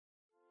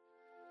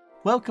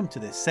Welcome to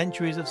this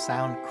Centuries of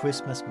Sound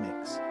Christmas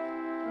mix.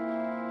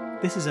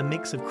 This is a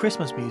mix of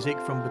Christmas music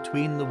from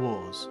between the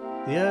wars.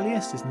 The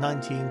earliest is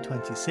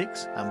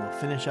 1926 and will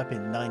finish up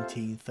in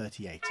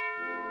 1938.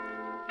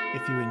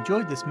 If you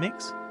enjoyed this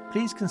mix,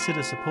 please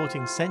consider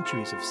supporting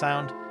Centuries of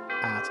Sound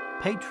at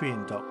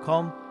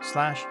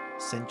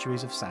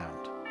patreon.com/Centuries of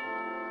Sound.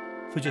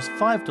 For just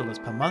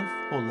 $5 per month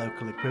or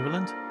local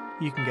equivalent,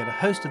 you can get a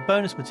host of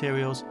bonus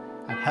materials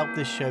and help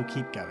this show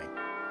keep going.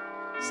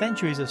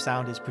 Centuries of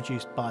Sound is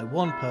produced by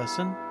one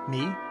person,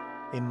 me,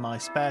 in my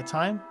spare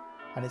time,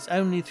 and it's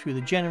only through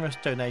the generous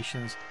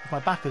donations of my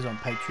backers on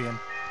Patreon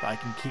that I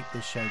can keep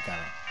this show going.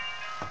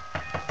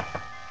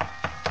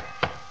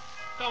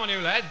 Come on, you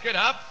lads, get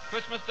up.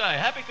 Christmas Day.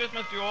 Happy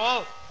Christmas to you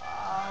all. We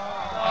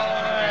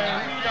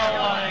don't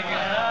want to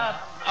get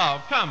up.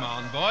 Oh, come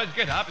on, boys,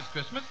 get up. It's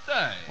Christmas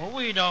Day. Well,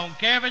 we don't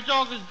care if it's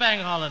August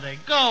bank holiday.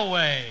 Go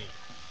away.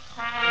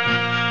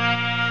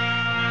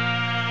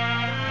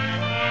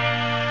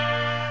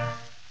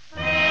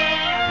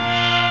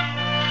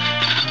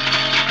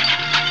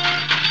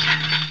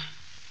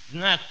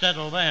 Didn't that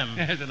settle them?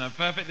 Yes, and a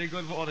perfectly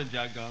good water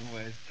jug gone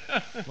west.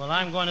 Well,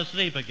 I'm going to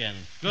sleep again.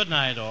 Good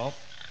night, all.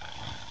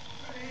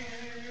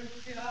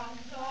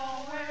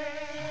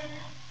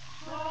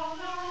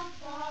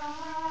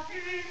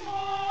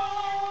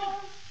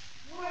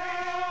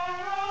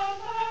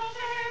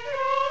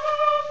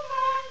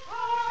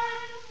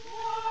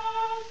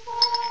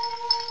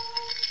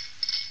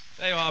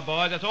 There you are,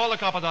 boys. That's all the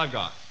coppers I've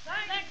got.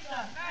 Thanks,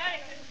 sir.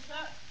 Thanks,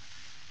 sir.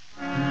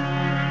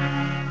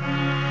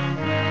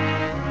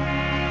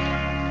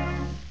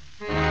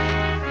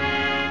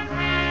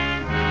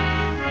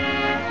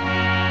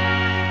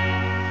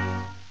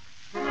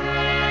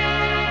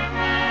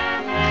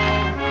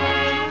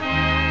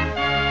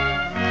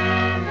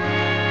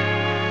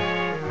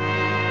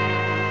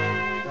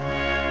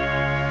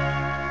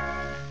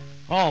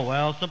 Oh,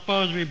 well,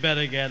 suppose we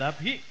better get up.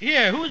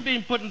 Here, who's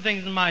been putting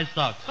things in my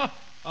socks?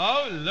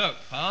 Oh, look,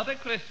 Father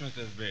Christmas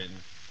has been.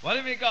 What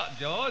have you got,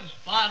 George?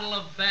 Bottle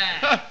of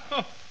Bass.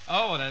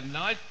 Oh, what a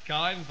nice,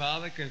 kind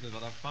Father Christmas.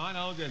 What a fine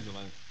old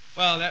gentleman.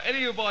 Well, now, any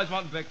of you boys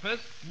want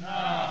breakfast?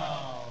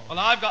 No. Well,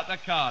 I've got the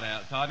cart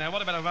outside. Now,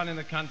 what about a run in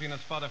the country and a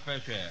spot of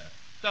fresh air?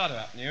 Start her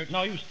up, Newt.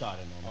 No, you start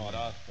it, Oh, Norman.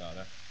 I'll start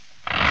her.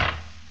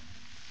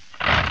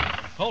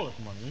 Cold this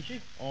morning, isn't she?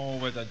 Oh,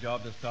 with a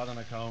job to start on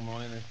a cold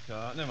morning, this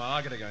car. Never mind,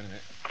 I'll get her going in a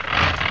minute.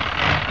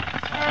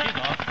 She's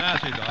off. Now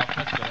she's off.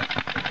 That's good.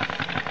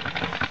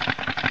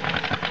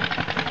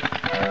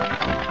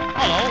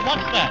 Hello,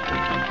 what's that?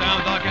 That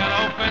sounds like our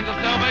old friends of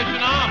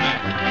Salvation Army.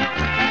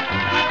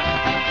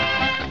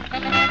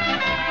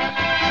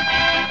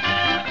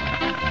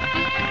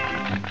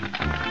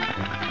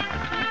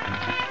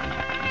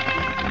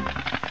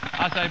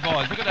 I say,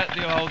 boys, look at that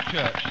dear old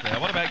church there.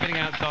 What about getting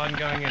outside and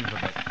going in for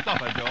a bit?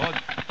 Stop her, George.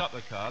 Stop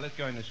the car. Let's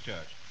go in this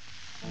church.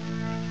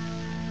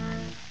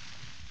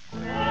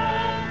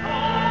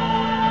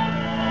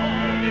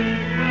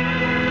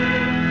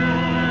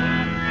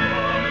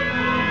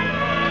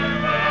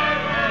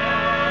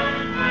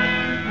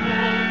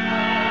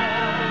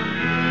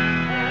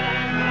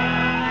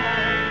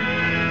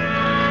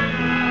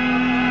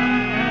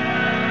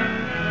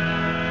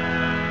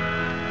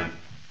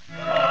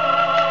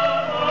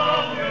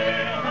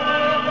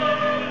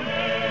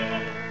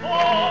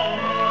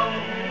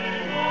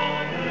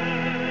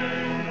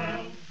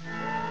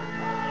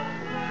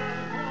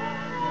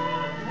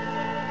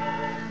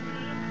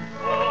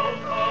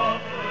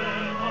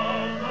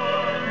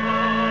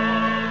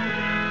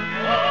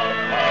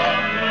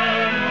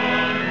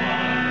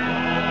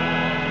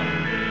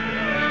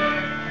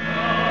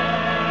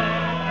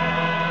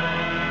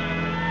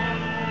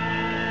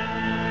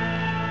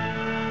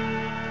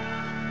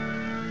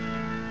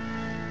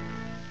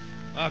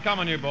 Oh, come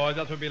on, you boys.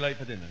 Else we'll be late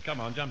for dinner. Come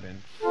on, jump in.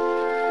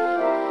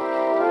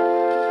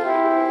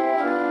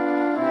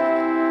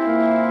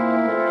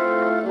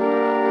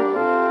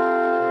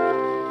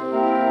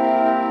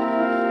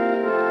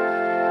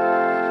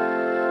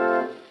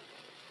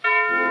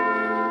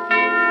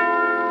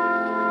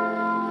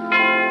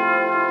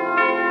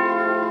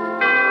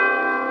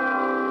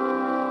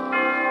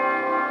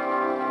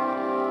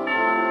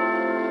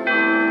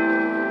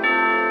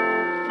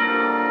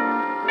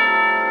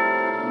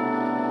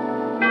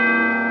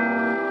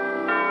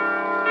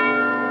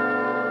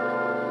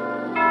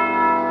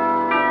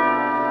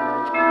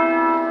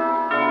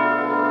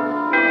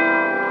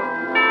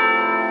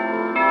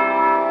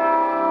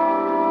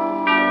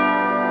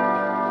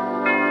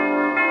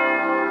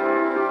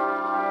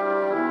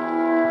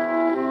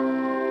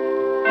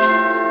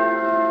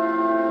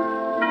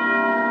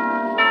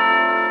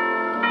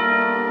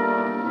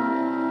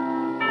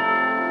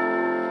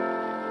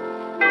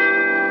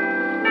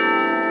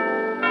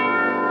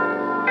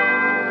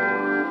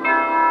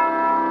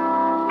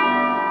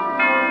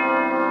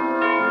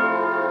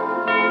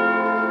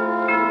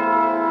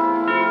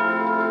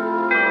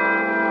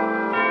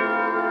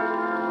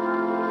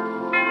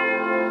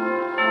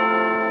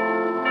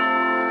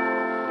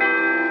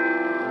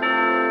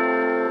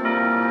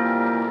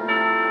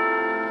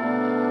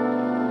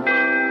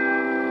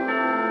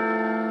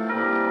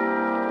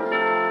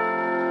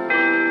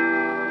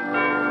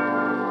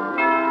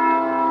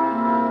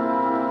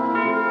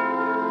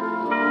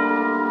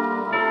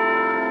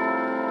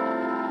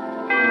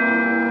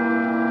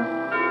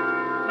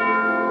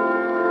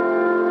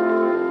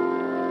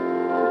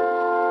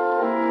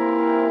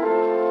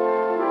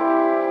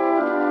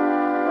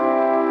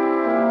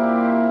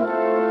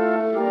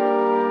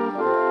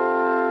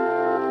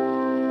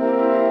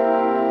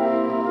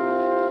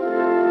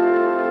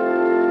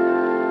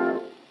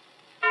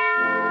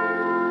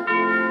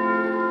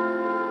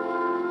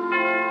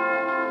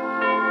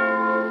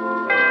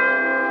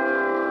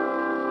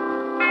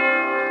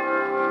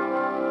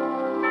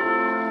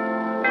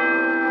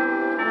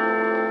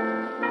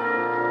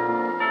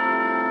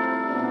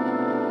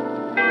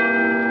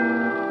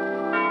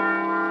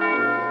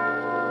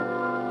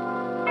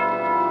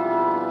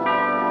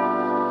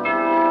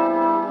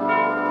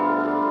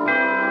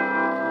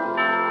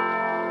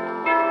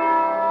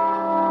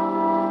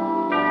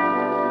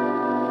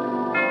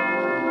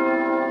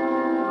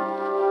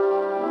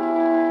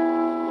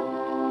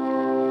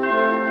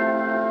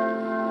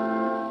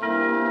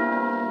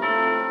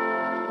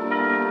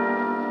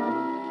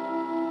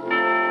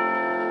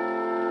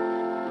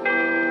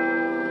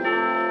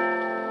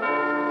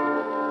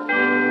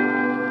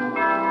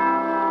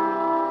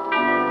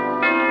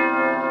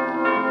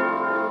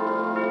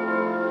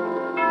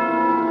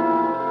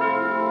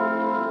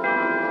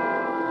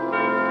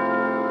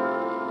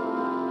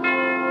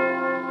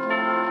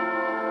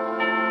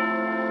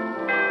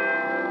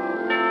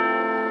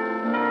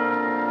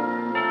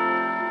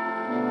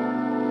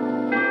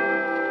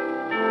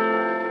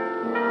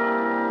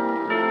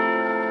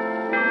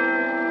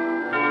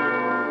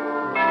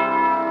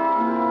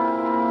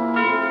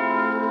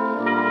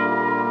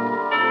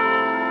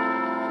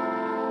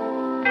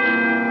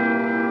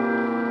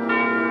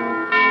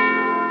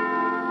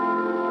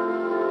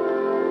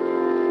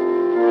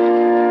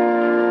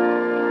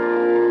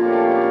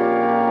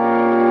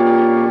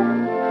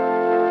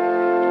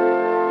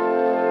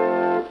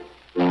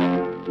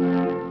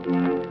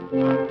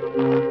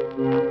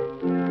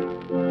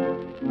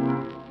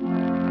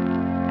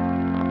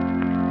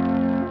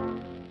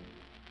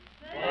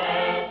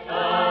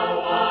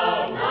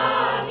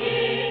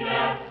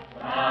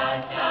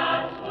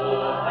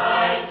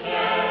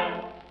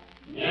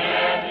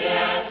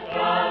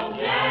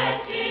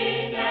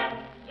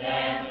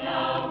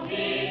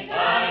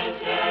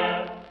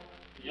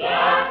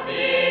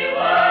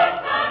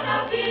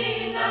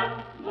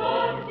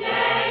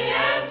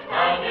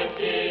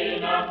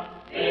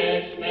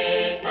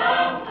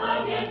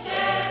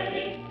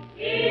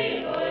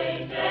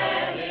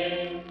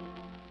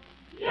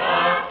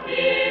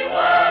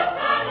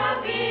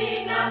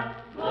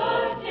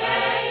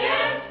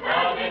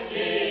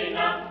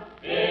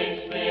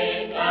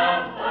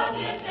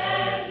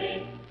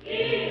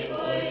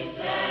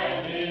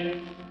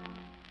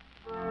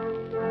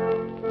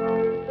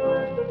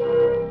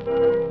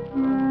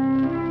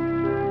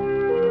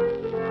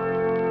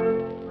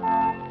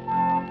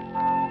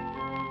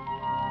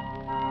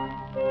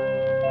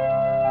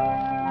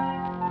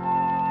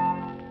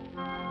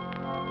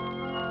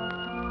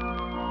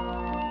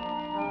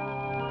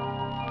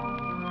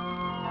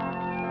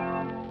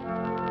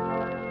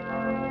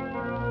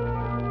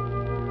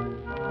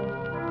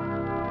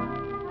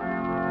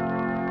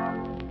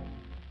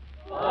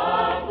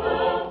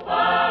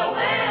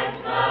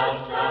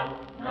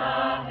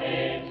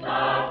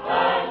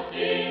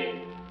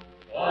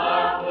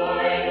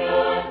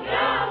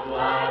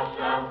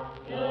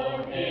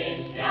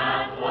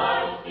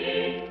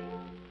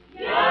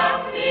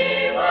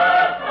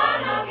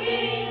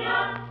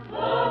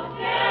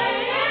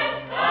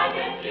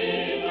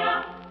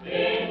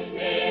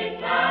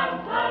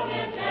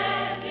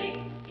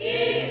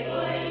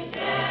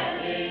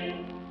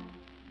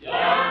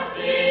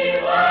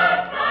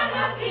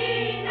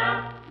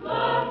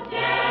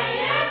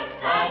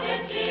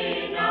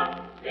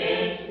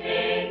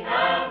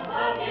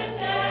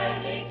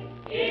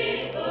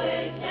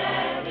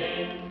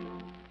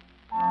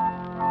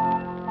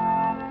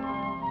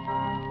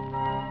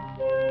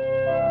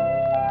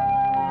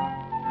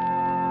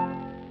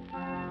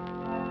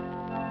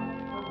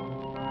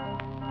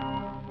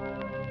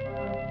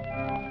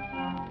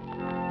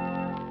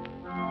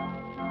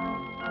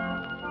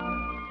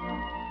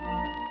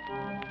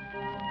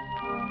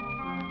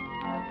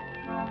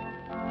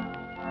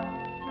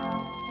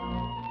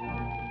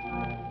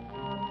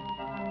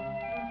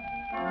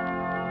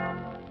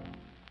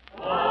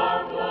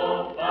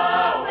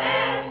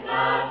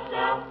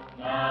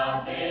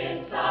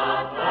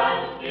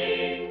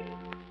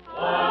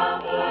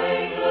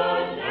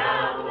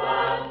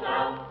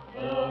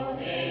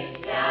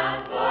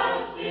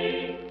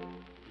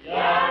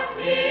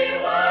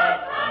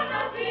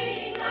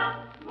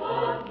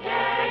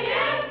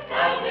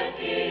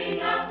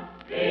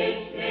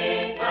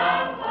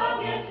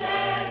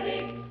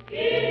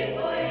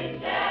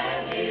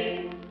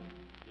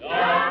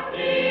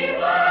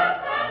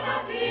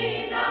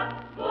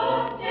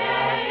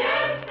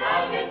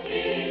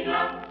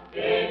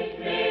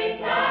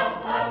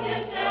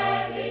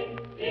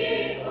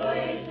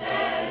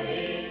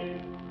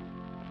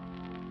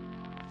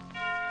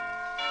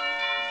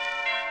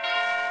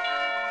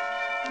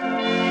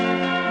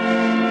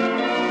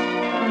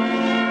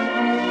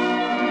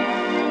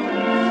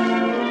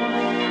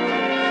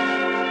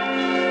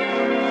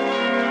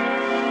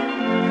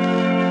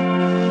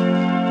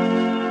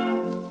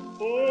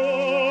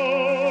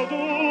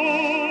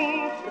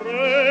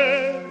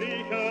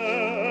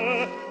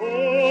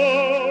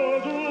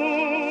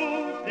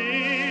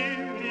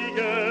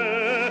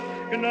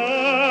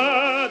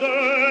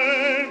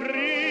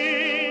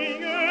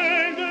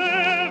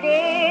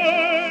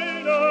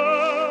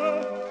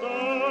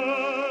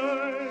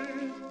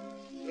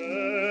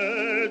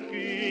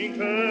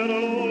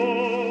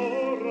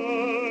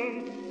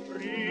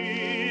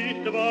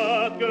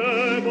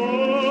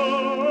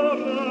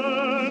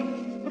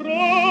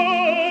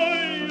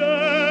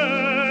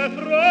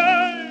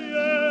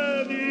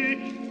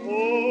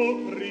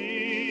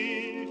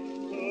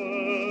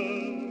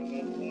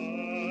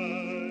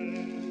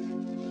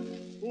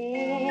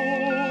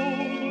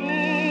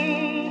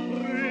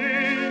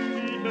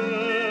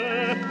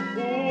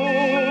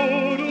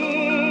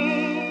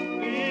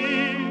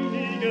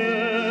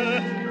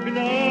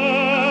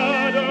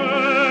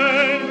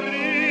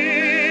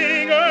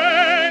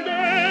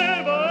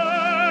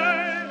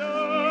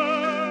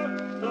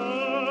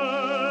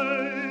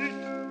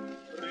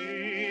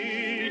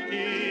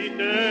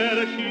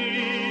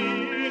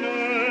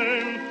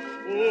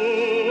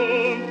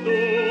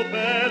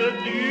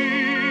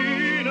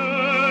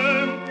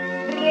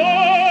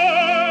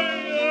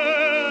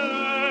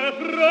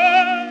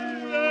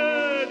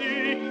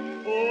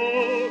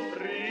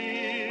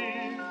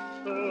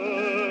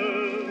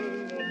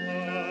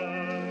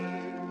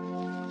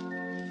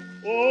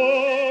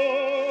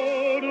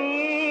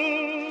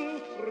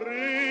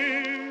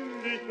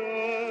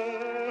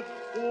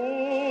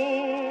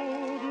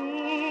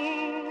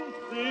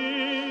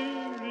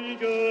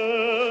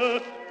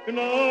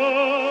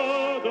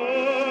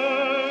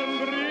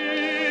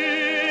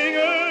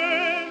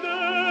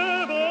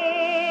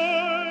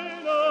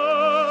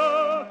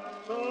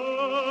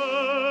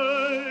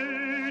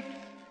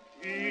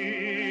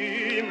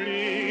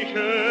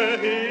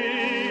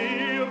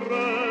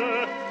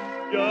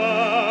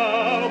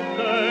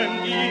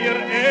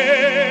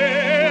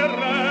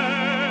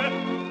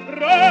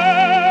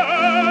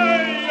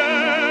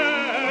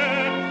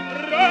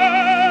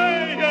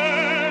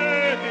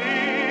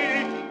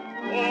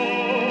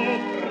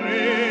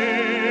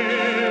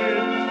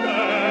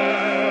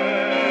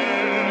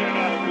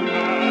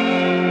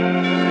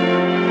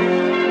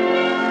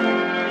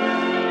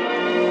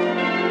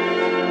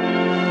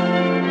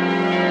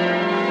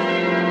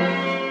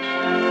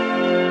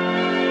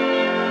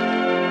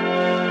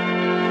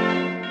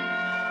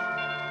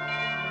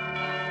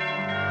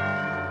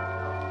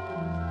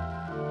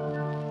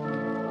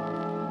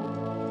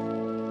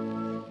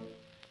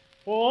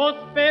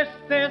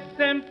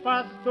 Ospestesem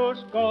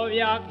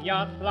pastuškovjak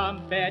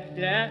jaslam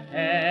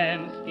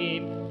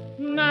betlehemskim,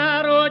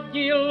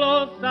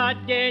 narodilo sa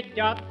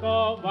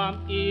djeťatko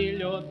vám i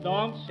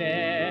ľudom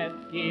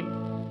všetkým.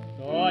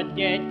 To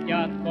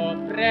djeťatko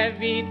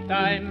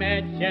prevítajme,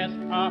 čest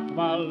a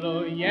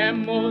chvalu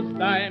jemu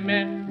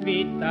zdajme,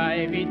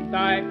 vítaj,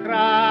 vítaj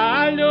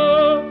kráľu,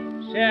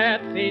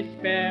 všetci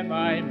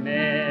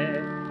spevajme.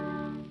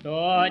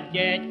 To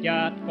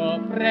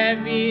djeťatko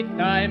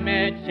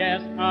prevítajme,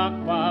 čest a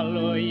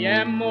chvalu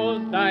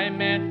jemu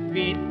zdajme,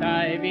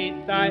 vítaj,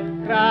 vítaj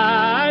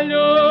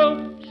kráľu,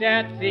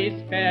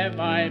 všetci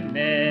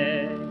spevajme.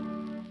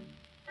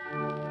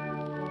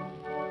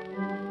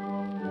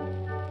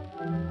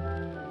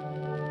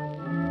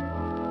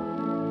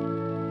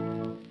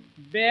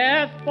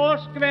 Bez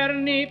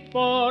poškverny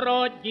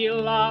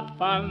porodila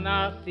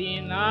Panna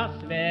syna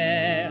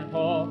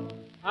svého,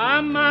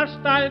 a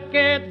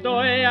maštaľke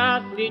do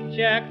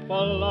jasliček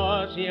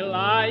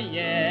položila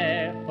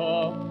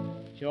jeho.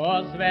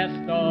 Čo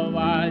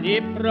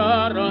zvestovali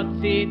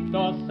proroci,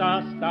 to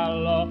sa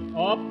stalo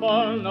o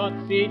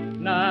polnoci,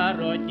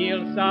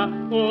 narodil sa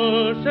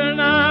už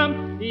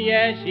nám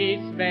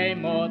Ježiš svej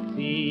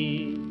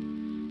moci.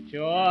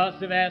 Čo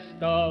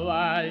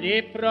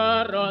zvestovali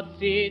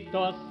proroci,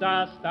 to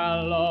sa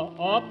stalo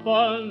o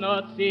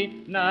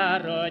polnoci,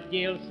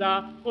 narodil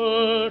sa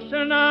už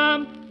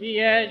nám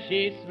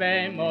Ježiš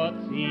svej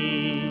moci.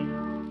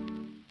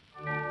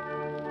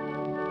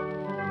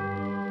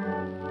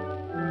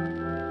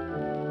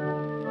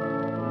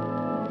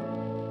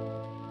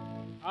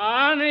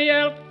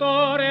 Anjel,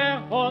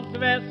 ktorého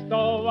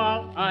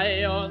zvestoval, a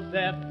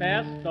Jozef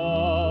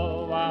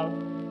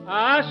pestoval,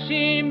 a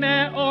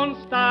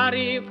Šimeon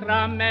starý v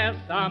chrame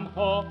sám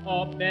ho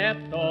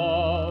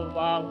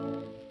obetoval.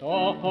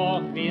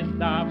 Toho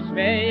hviezda v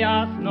svej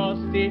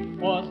jasnosti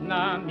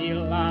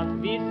oznámila z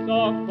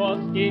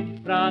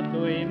vysokosti,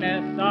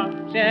 radujme sa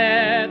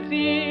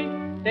všetci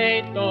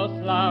tejto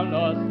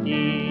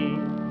slavnosti.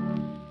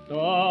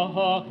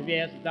 Toho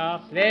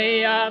hviezda v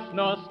svej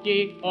jasnosti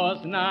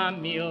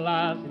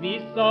oznámila z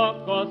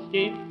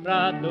vysokosti,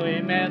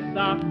 radujme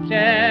sa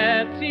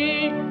všetci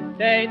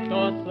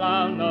tejto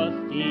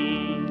slavnosti.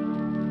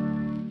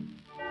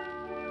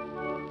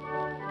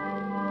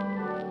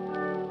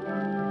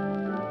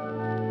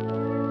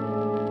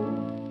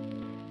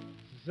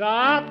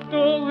 Za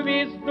tú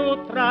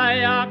hviezdu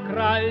traja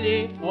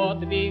králi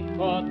od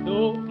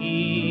východu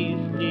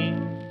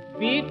išli.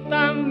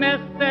 Vítame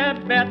se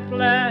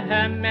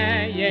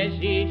Betleheme,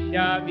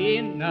 Ježíša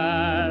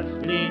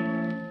vynašli.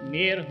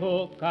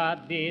 Mirhu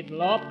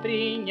kadidlo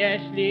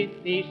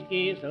prinešli,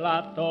 tyšky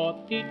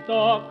zlato,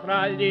 títo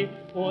králi,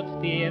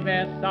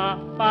 úctivé sa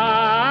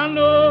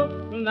Pánu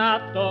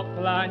na to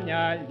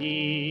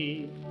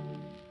klaňali.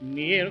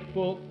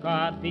 Mirhu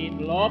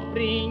kadidlo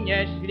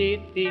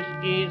prinešli,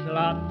 tyšky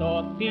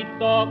zlato,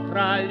 títo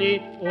králi,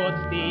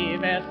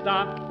 úctivé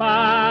sa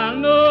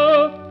Pánu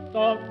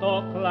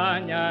to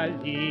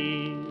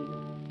klaňali.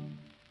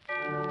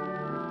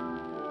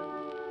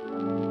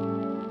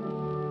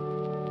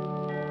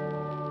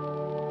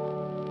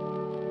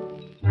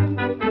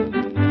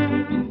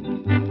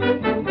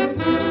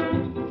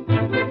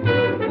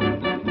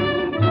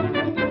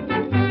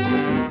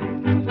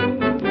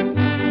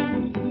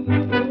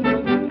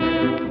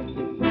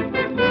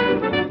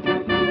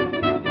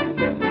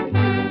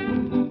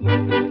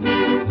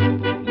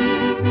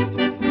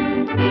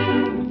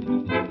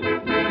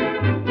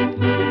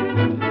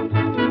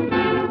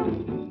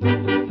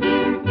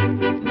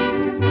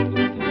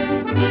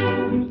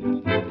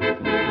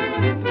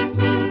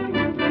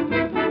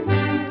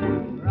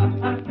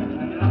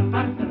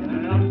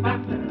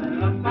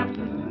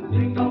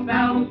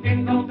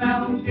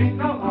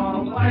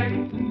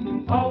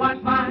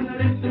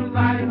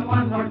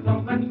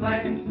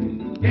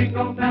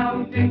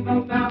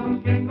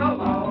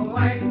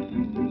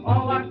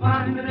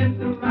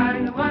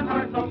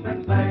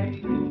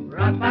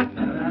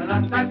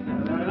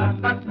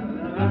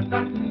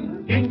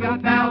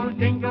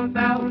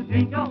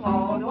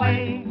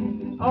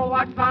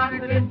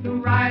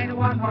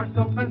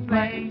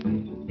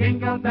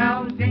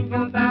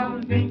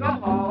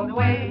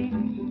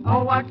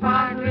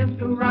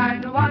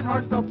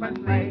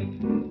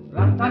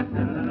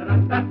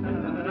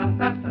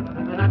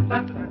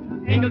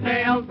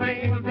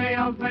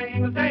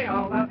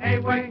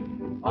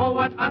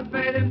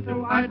 spade is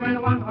two. I ride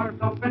a one-horse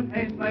open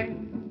hay sleigh.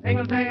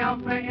 Ingle day, I'll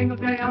play, Ingle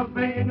day, I'll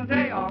play, Ingle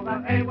day, all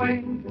that hay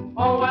way.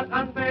 Oh, what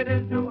a spade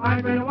is two.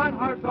 I ride a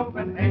one-horse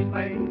open hay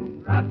sleigh.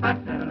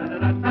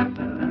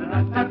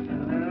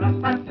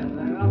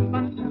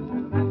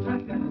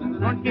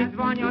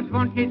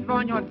 Dzwonki,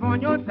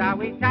 dzwonią,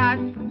 cały czas.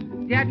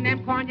 Z jednym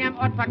koniem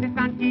otwarte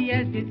sanki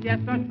jeździć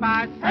jest to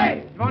spas.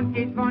 Hej!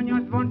 Dzwonki,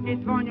 dzwonią,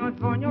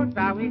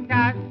 cały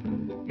czas.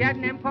 Z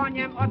jednym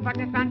koniem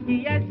otwarte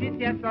sanki jeździć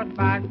jest to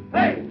spas.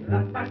 Hey!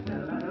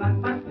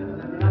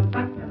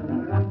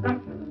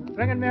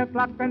 Ringen mir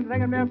Klappen,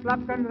 ringen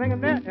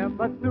mir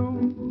immer zu.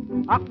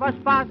 Ach, was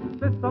Spaß,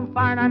 ist zum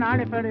Feiern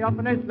eine für die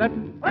offene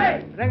Schlitten.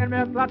 Hey! Ringen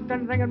mir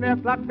Klappen, ringen mir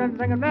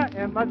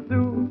immer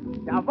zu.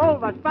 Jawohl,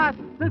 was Spaß,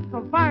 ist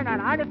zum Feiern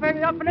eine für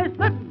die offene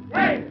Schlitten.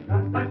 Hey!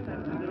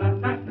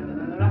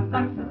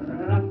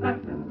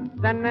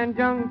 Sen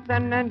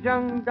en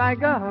jung,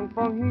 Geiger hung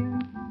von hin.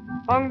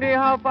 Hung die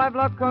half five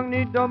luck, hung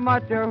niet, no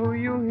matter who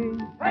you he.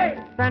 Hey!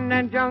 Sen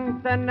en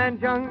jung,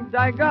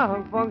 Geiger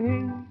hung von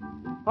hin.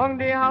 Hung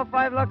die half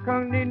five luck,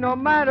 hung niet, no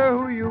matter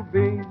who you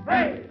be.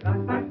 Hey!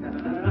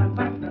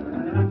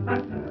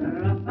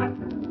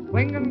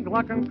 Klingen,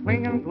 glocken,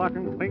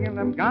 klingen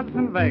dem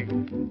ganzen Weg.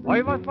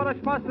 Oi, was für der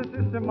Spaß, es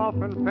ist im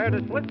Offen,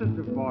 Pferde Schlitten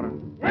zu fahren.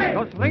 Hey!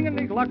 Just ringen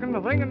die Glocken,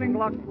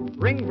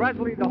 ring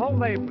gradually the whole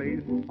day,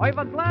 please. Oi,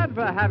 was glad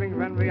we're having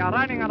when we are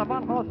riding on a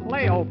one-horse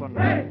sleigh open.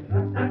 Hey!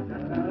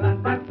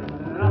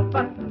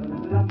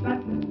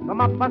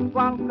 Come up,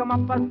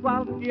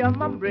 Pasquale, tia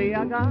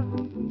mambriaga.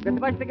 Que te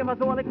vais a que vas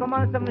a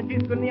comer some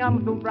chisco ni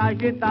am tu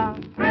brajita.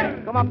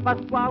 Come up,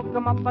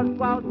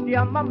 Pasquale,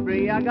 tia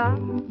mambriaga.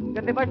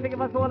 Que te vais a que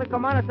vas a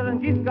comer some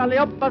chisco li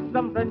oppa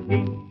some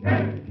franchi.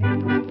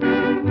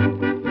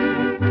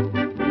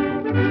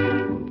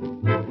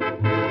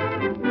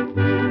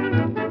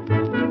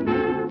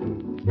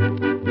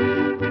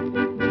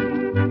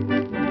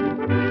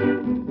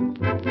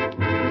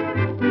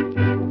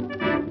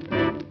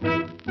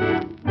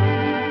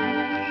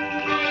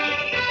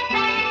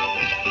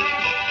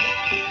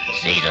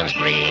 Season's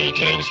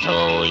greetings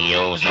to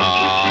you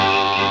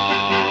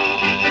all.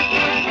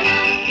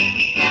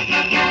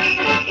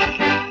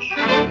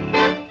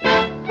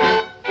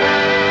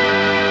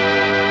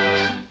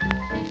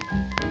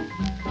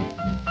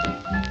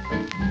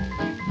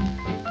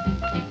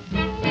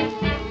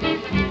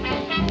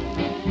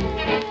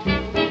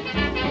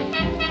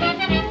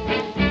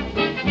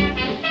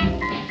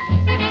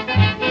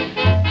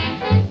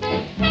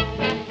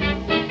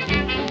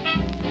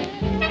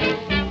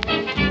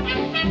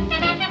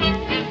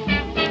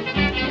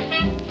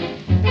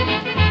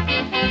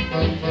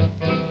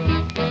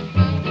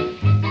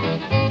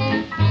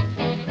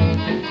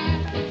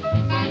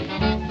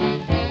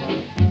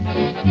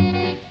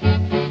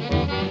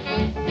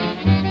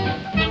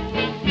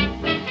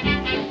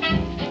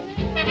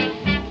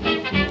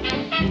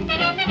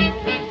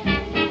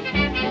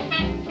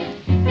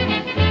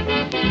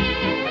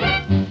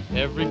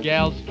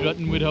 Gal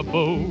strutting with her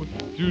bow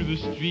through the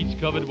streets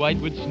covered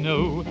white with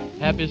snow.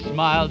 Happy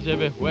smiles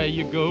everywhere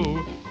you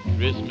go.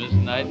 Christmas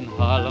night in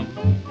Harlem,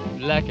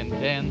 black and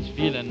tans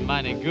feeling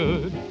mighty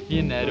good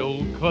in that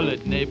old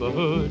colored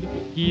neighborhood.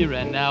 Here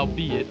and now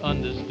be it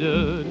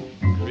understood.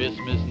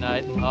 Christmas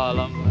night in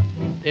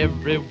Harlem,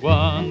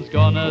 everyone's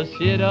gonna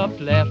sit up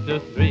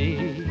laughter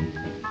free.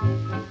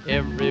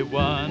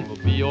 Everyone will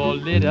be all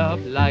lit up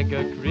like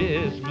a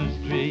Christmas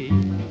tree.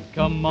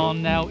 Come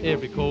on now,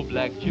 every cold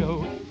black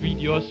Joe, greet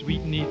your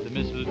sweet 'neath the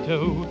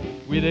mistletoe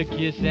with a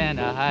kiss and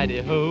a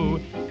hidey-ho.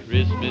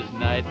 Christmas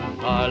night in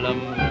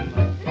Harlem.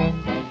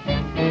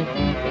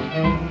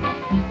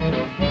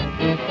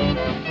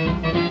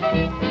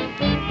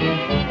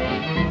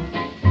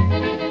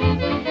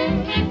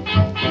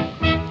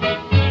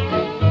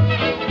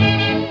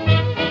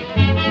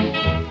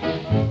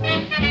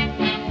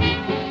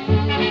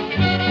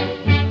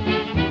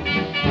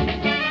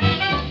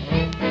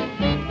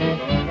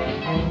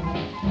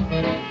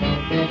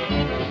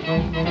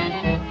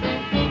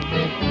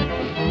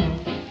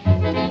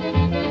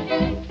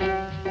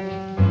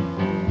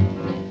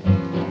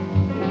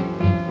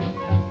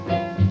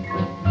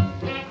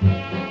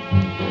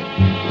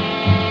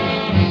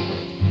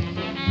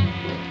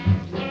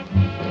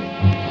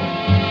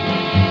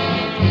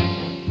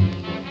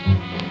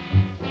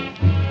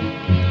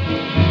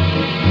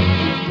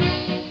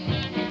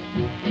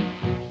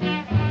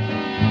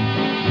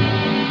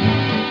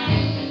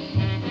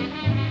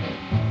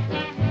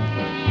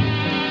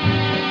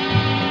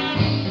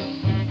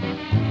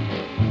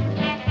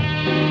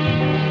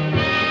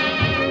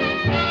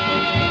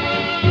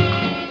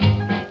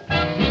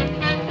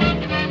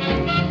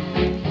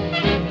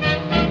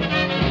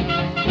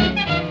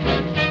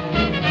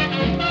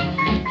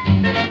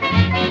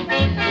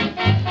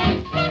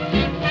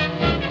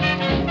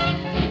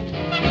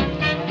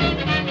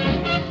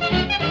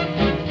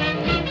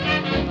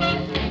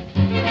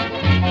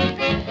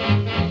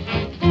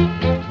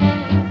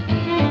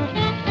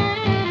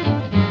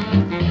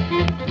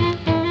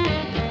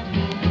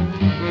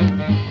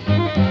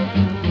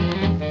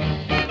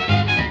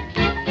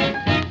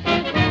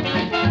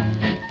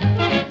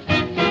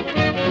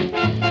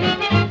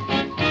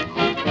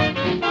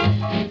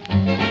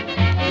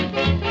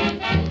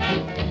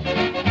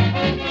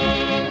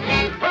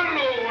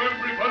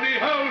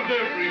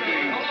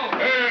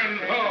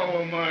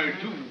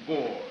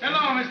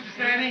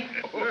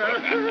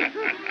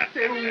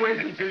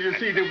 wait until you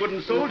see the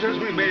wooden soldiers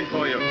we made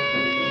for you.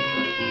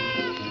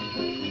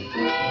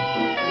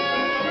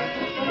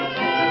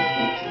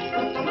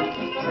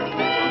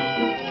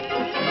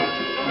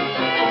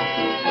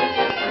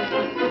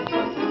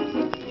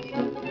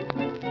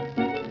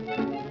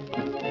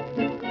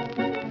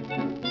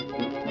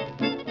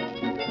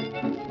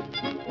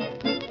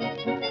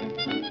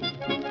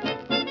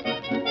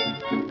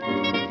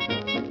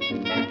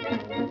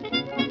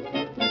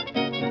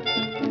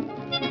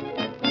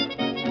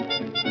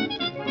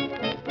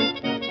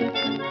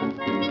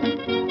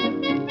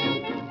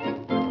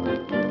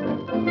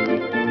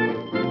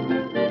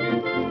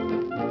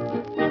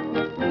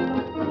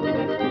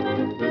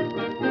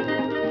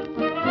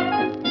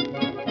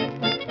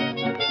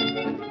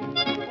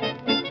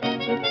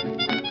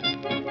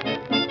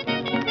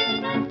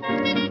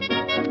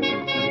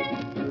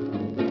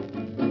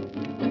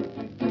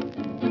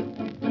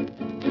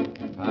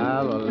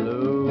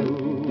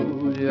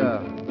 Hallelujah.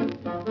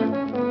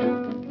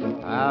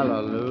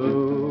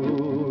 Hallelujah.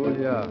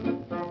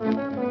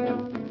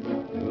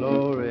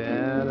 Glory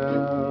and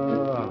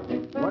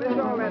What is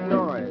all that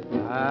noise?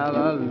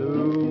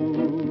 hallelujah.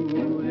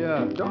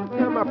 Don't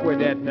come up with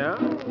that now.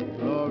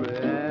 Glory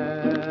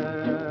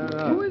and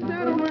Who is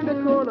that over in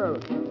the corner?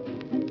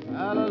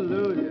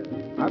 hallelujah.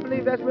 I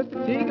believe that's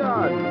Mr.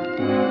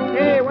 Teagard.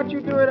 Hey, what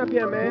you doing up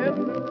here,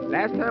 man?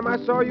 Last time I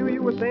saw you,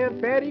 you were saying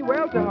fare thee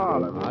well to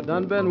Harlem. I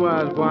done been where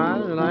I was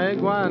going, and I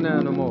ain't going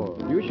there no more.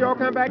 You sure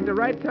come back the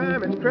right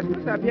time. It's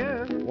Christmas up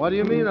here. What do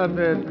you mean up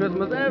here? It's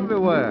Christmas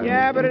everywhere.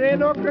 Yeah, but it ain't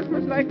no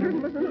Christmas like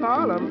Christmas in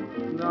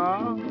Harlem.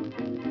 No?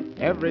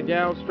 Every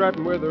gal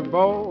strutting with her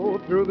bow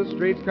through the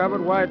streets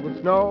covered white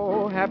with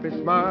snow. Happy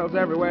smiles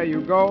everywhere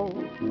you go.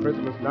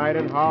 Christmas night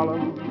in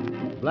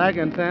Harlem. Black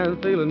and tan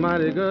feeling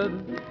mighty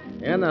good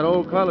in that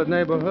old colored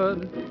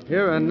neighborhood.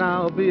 Here and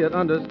now, be it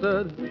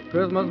understood,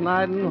 Christmas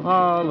night in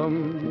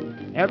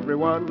Harlem.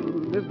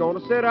 Everyone is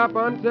gonna sit up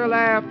until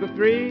after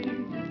 3.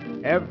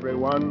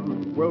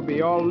 Everyone will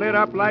be all lit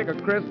up like a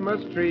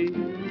Christmas tree.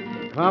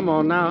 Come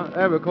on now,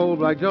 every cold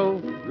black Joe,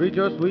 greet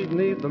your sweet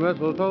neath the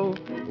mistletoe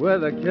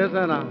with a kiss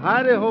and a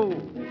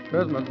hidey-ho.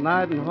 Christmas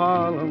night in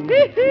Harlem.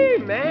 Hee-hee,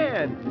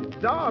 man.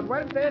 Dog,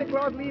 what did Santa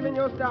Claus leave in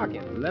your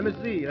stocking? Let me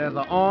see. There's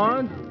an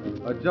orange,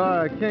 a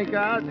jar of kink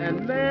out,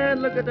 and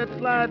man, look at that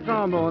slide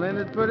trombone. Ain't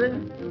it pretty?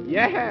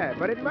 Yeah,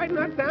 but it might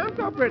not sound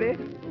so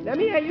pretty. Let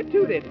me hear you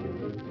toot it.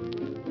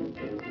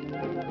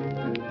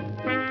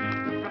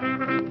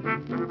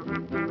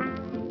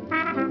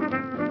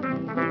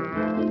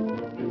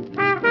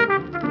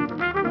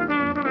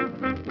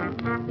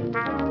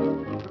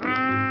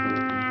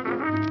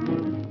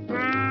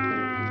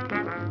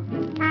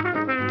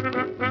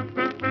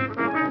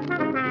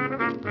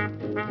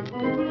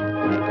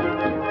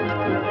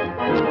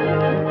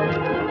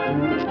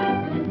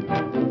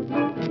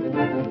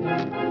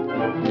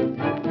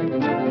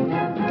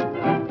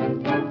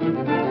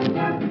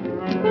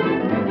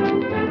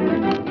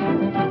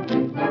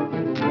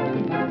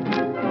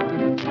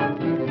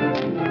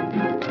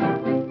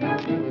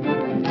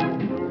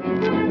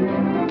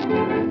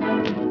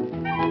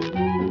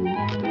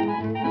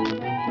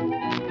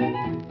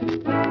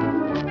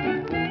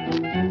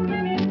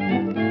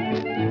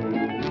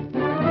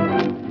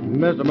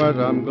 Mr.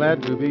 Mercer, I'm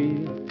glad to be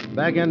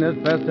back in this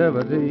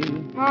festivity.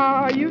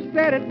 Ah, you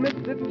said it,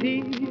 Mr.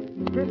 T.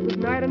 Christmas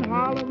night in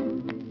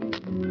Harlem.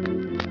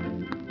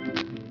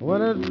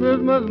 When it's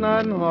Christmas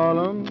night in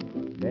Harlem.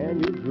 Man,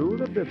 you drew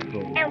the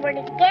bibful. And we're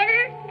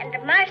together, and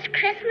tomorrow's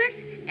Christmas,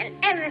 and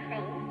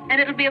everything. And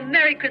it'll be a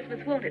Merry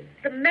Christmas, won't it?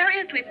 The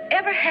merriest we've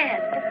ever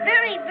had. The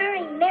very,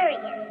 very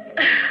merriest.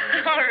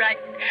 All right.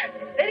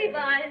 Steady,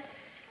 boys.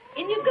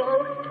 In you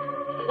go.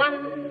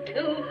 1, 2,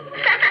 3.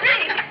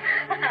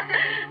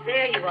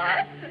 There you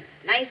are.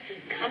 Nice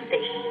and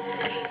comfy.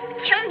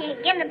 Tell me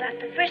again about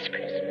the first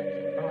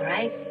Christmas. All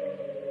right.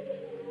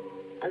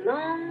 A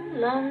long,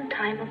 long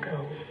time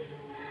ago,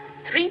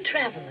 3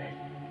 travelers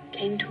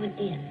came to an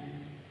inn.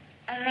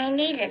 And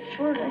they needed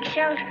food and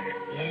shelter.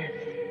 Yes.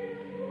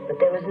 But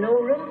there was no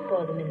room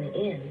for them in the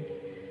inn.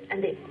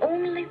 And the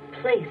only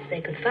place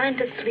they could find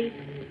to sleep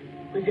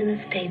was in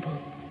a stable.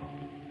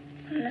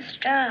 In the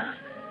straw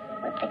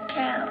with the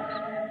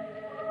cows.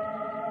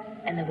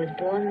 And there was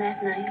born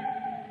that night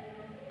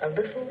a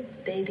little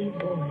baby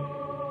boy.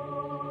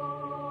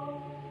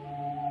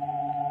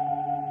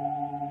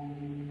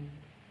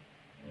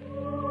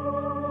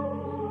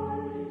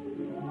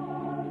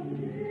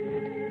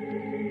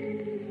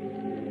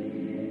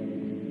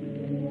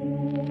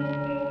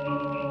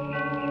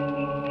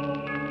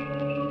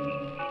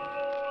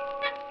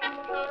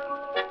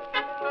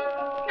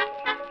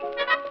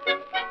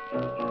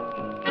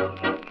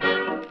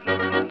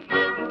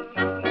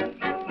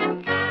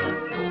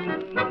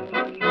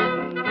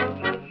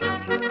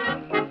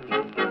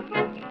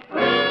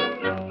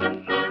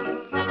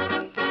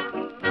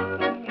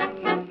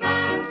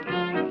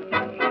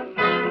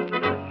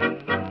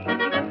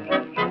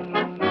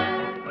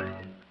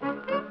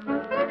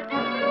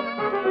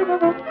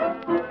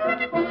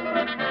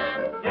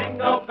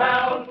 Jingle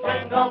bells,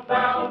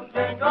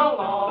 jingle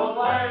all the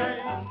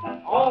way.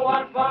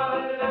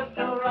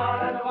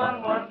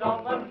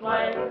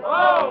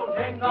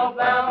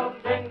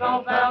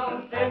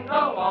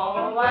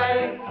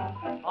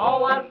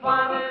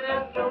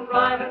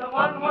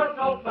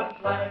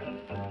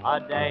 A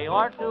day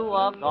or two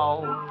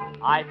ago,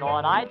 I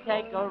thought I'd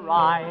take a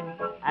ride,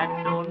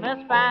 and soon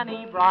Miss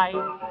Fanny Bright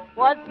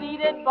was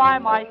seated by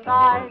my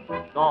side.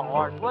 The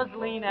horse was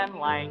lean and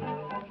lank,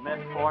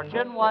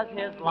 misfortune was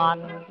his lot.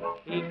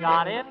 He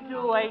got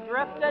into a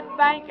drifted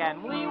bank,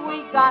 and we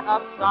got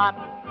upset.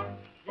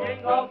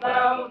 Jingle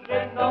bells,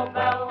 jingle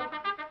bells.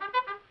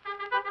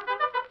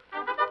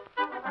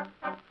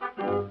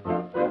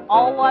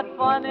 Oh, what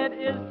fun it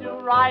is to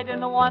ride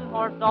in a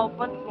one-horse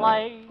open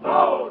sleigh.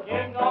 Oh,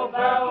 jingle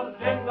bells,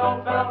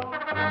 jingle bells.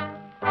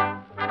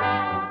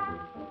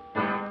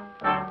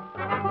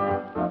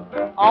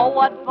 Oh,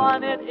 what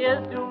fun it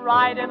is to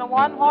ride in a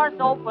one-horse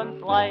open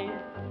sleigh.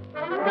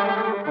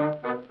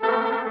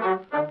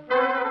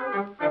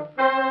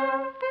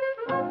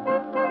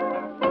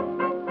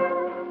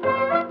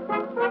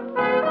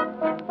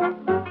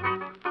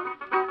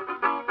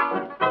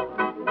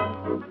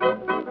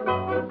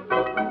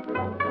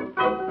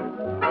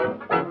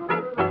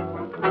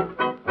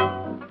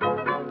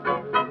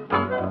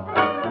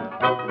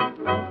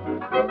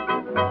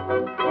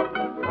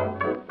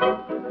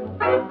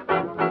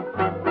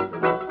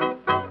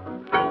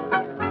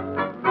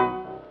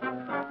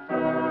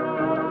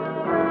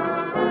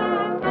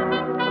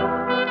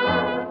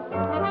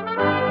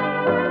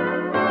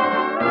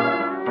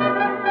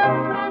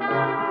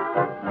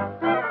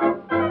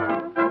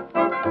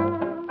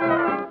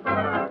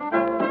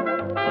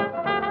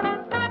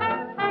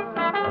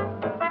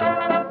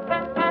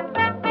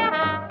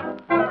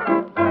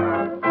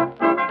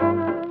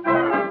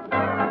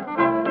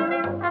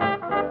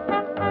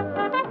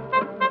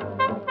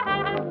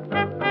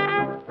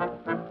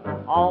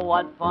 Oh,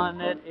 what fun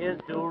it is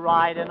to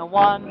ride in a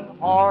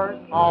one-horse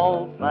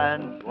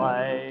open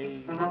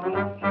sleigh.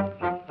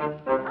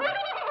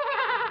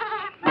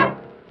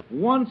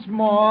 Once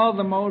more,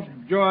 the most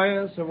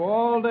joyous of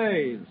all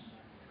days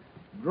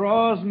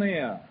draws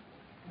near.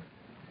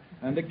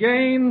 And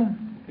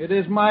again, it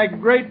is my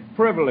great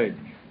privilege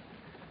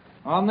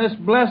on this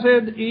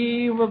blessed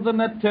eve of the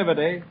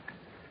Nativity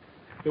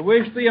to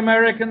wish the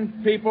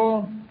American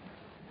people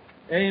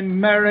a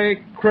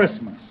Merry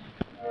Christmas.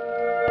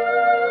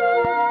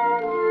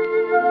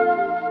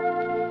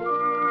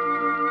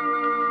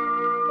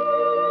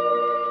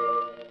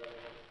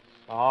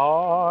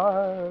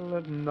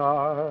 Silent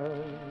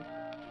night,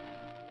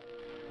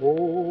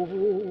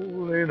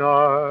 holy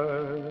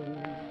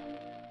night,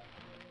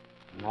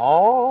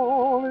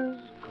 all is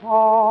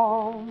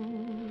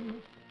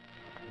calm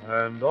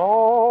and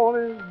all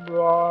is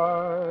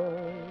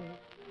bright.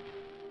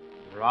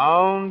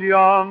 Round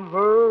yon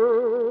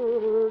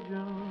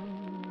virgin,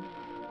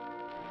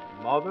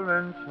 mother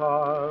and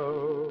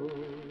child,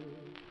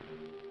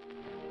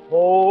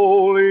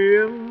 holy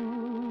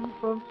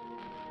infants,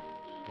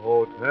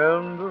 so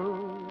tender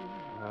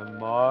and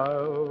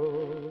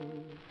mild,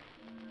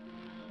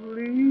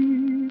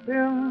 sleep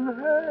in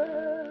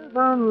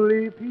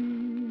heavenly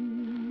peace,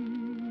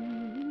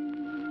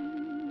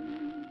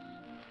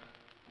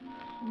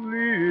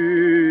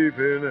 sleep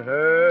in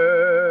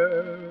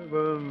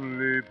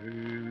heavenly peace.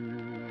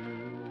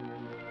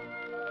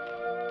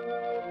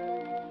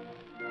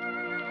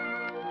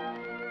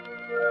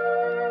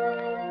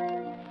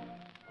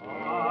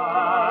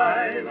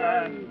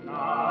 Silent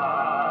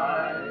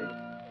night,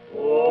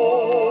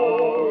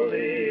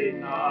 holy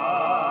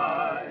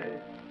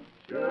night,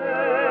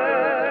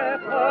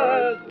 shepherds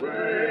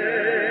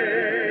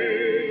wake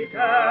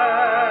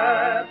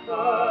at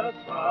the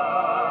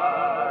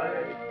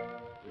sight.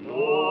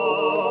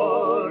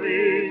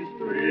 Glory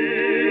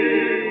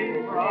stream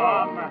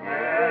from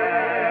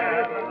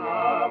heaven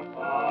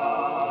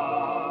afar.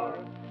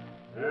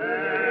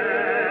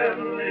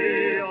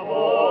 Heavenly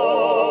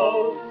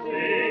hosts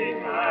sing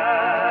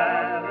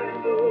hallelujah.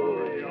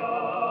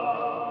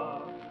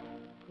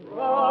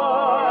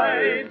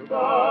 Christ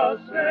the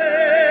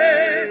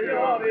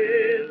Savior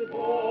is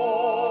born.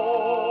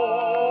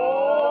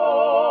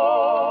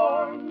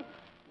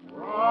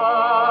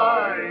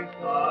 Christ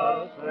the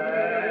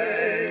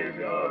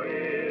Savior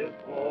is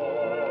born.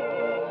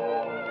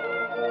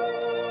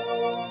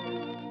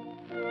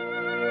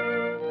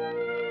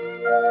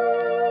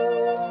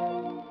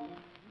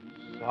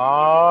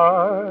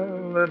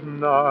 Silent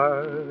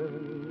night,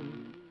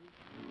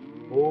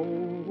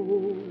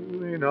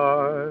 holy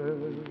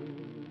night,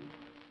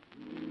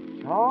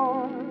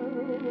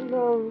 child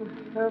of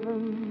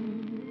heaven,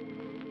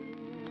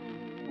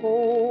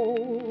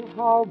 oh,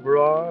 how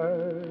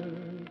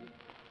bright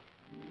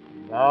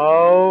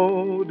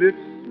thou didst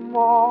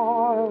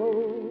smile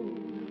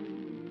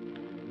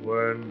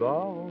when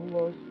thou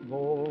wast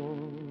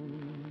born.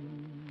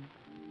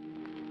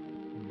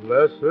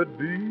 Blessed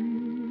be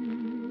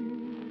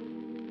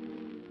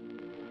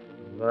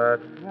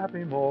that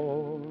happy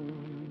morn,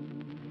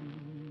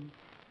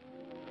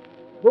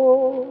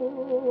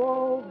 full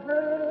of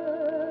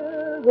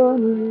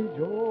heavenly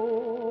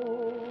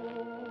joy,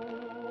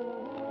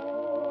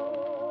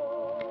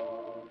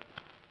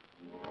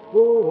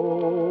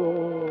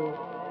 full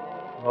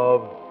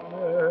of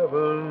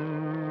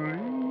heavenly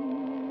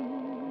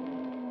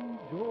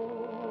joy.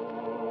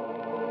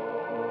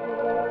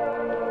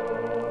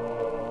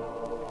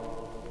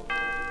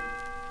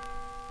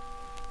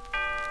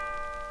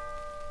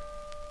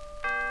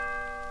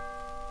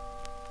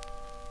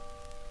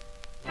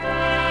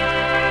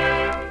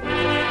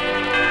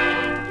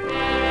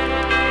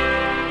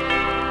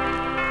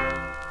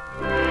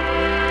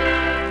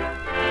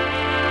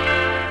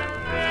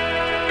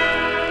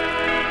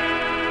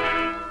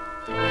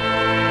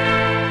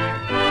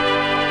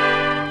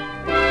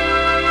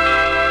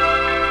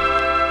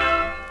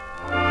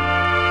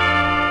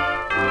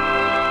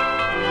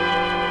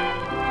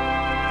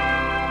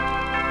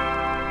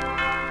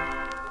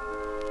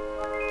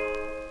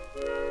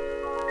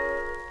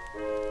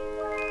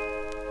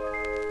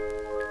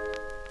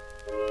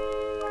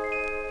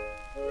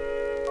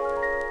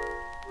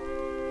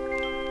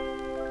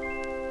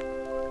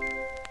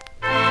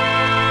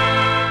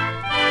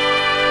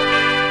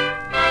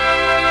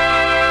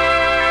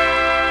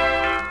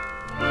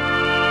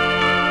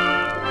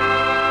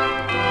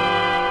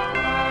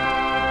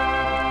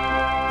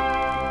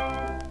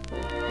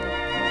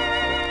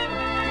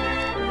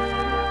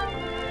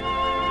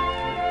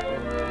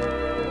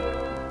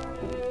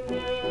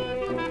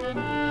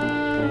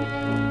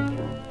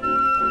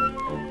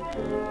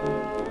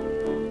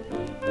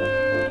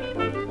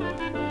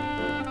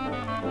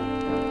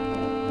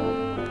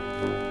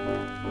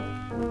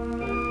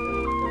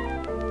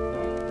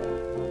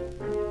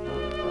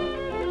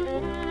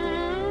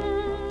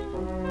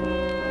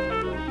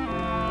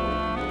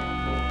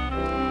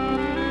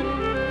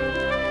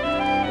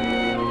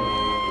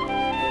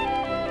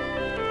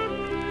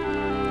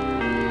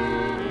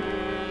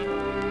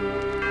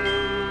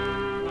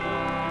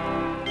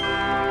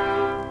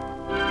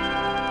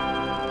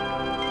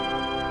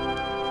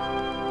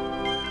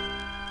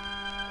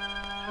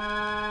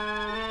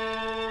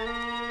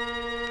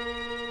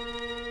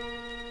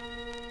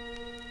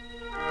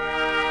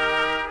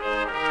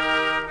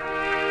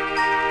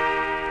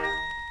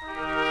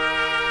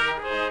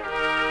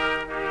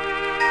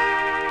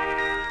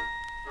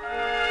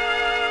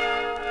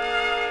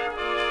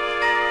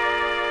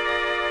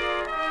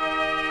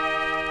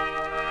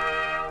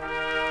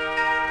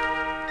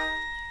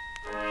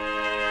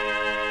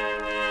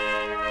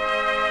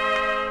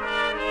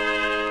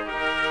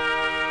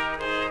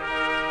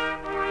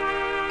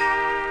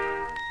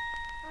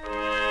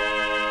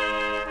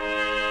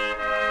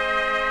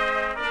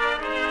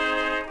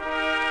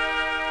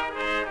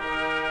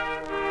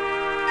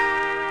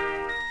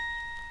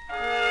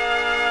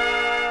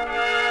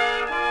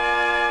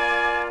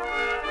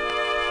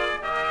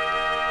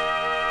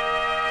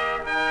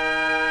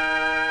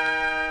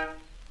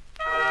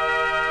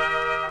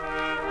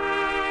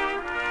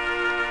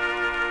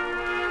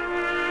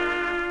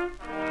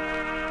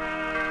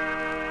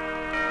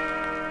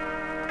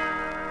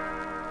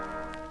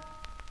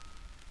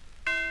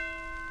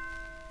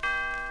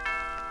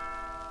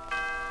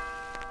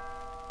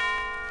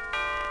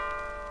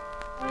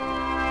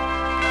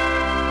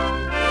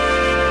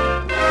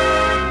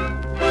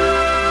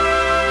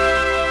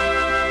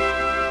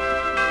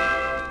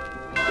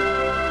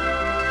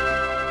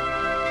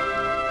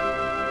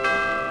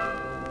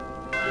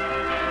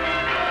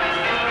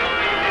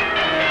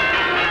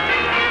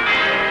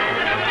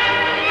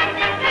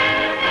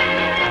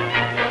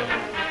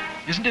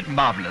 it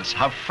marvellous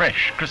how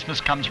fresh Christmas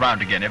comes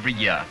round again every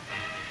year?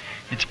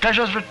 Its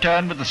pleasures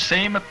return with the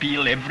same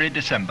appeal every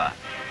December.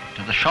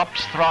 To the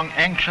shops throng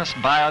anxious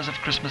buyers of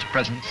Christmas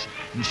presents,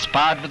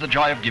 inspired with the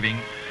joy of giving,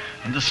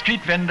 and the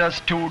street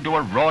vendors too do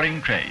a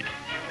roaring trade.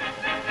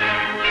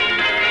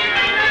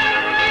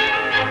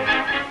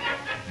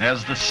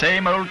 There's the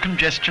same old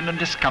congestion and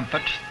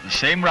discomfort, the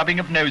same rubbing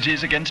of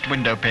noses against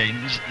window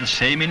panes, the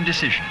same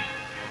indecision.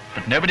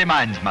 But nobody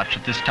minds much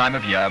at this time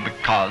of year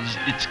because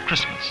it's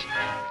Christmas.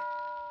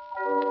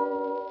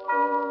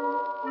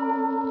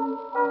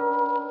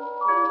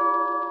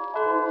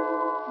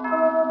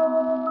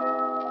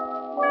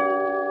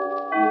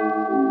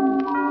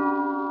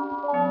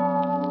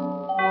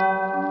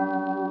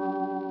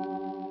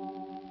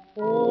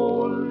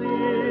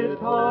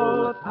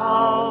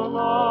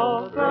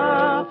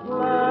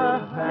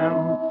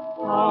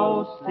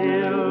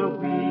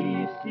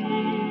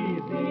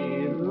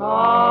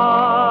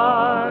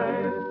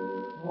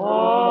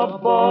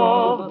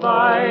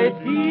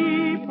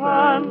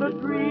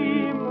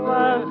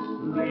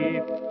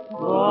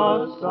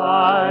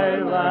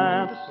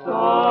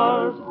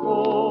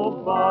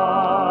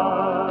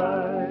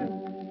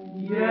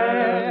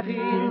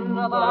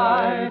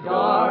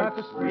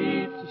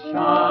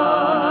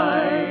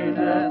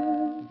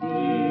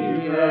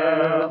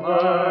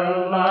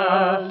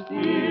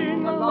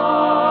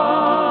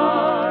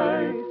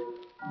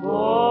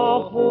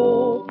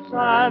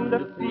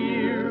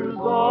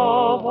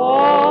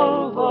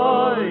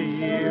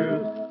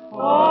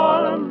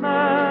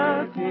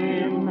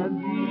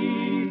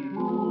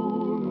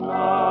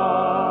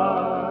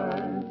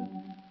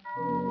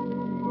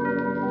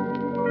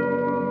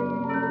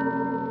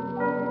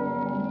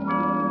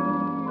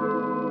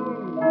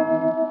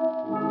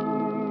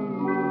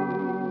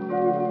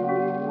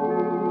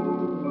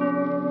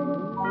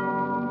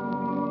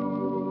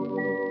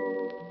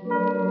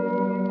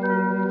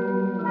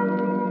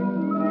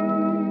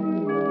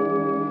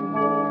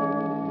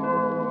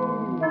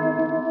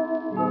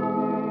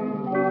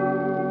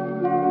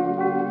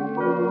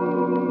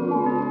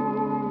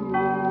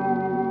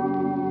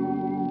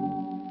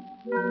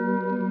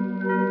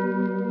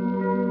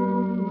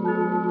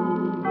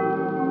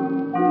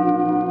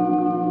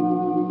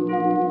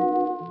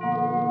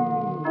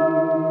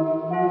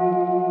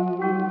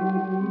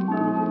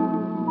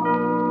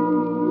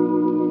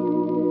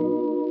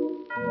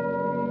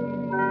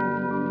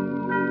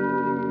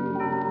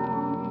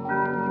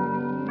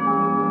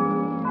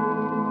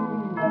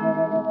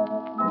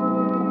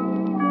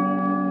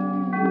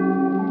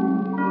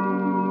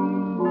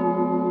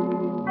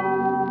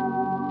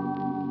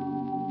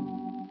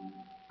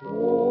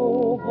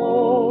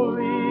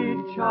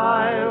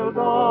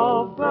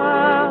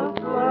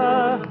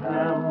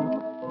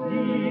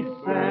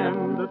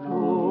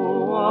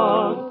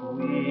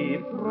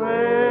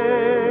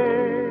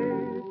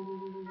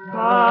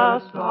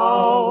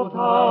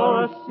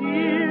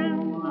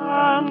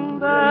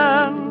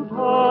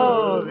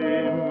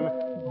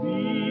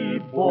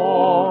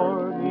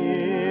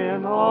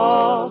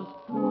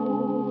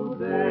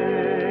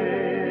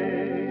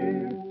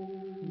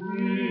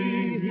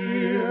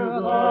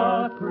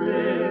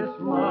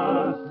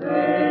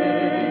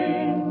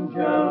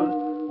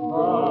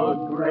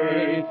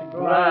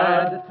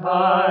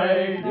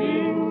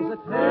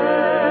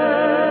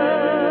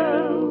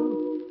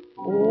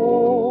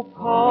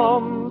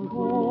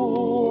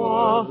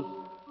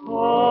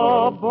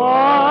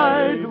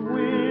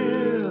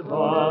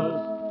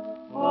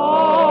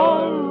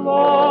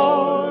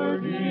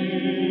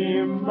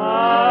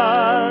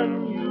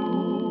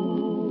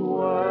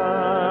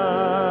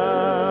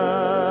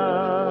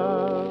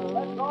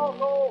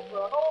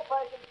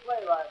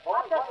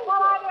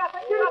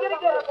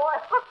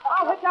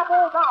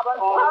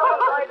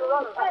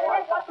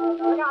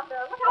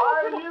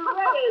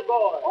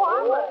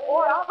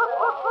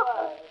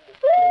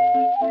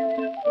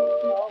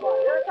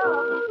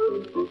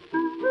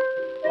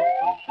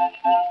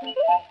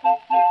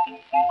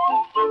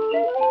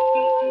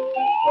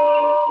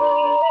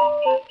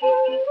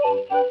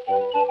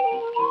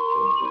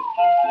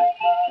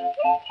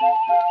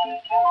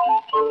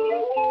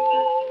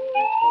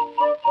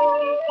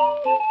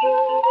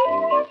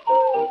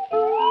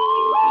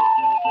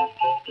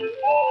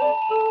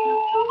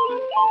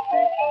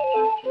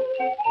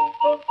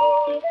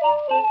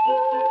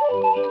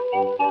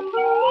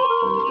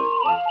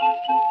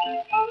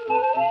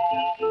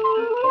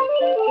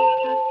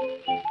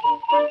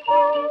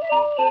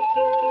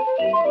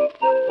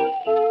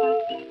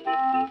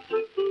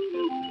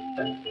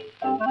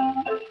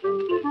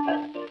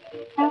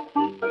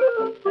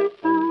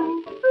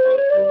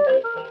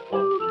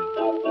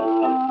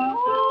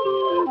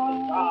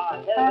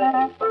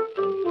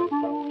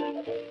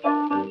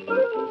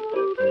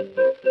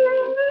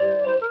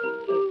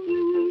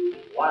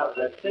 While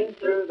drifting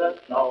through the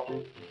snow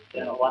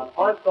in a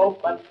one-horse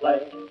open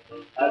sleigh,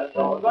 as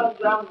old was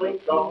round we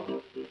go,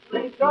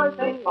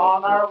 rejoicing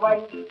on our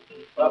way.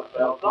 The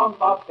bells on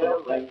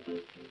bobtail ring,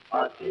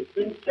 are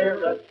keeping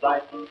spirits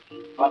bright.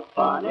 What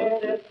fun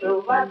it is to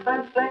laugh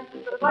and sing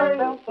the sleigh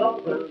bells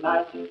song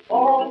tonight.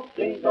 Oh,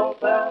 jingle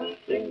bells,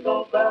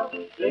 jingle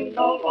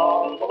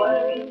all the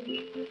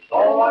way.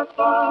 Oh, what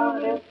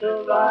fun it is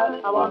to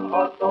ride a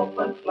one-horse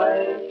open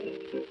sleigh.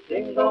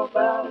 Jingle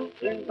bells,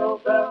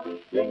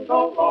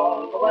 jingle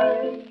all the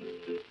way.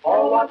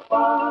 Oh, what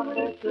fun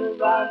it is to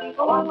ride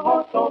a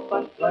one-horse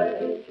open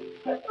sleigh.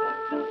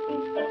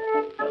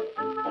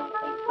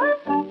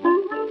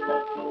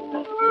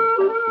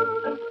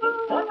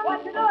 What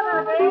you doing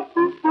there, babe?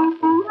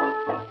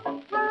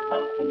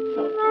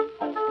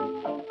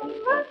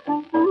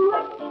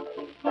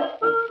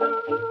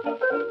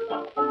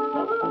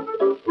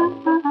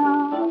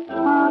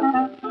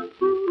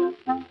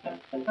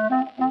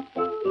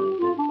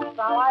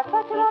 Now I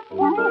fetch it up,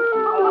 Kenny.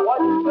 What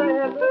you say,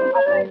 I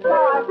say, now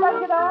I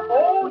fetch it up. Oh,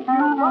 you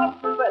must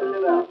fetch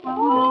it up.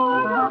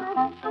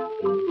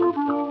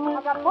 I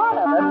got part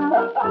of it.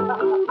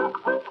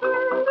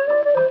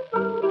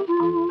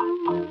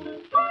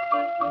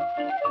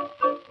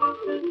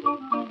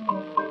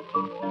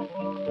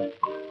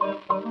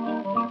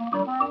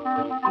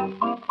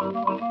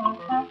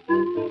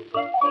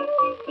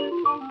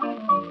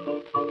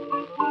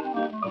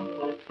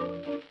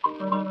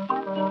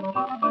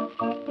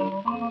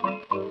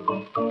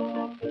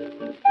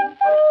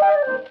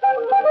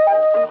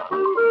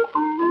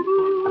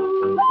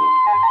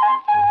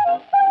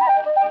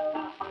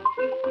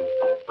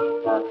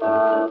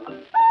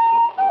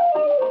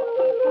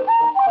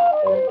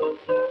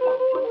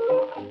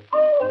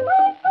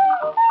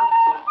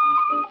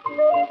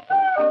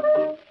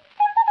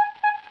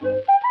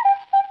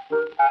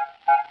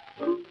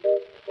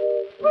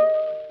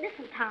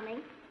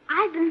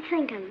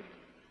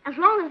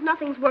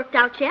 Worked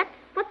out yet.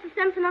 What's the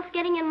sense in us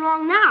getting in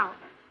wrong now?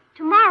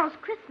 Tomorrow's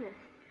Christmas.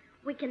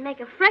 We can make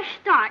a fresh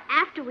start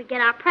after we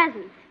get our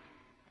presents.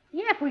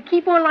 Yeah, if we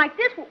keep on like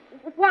this,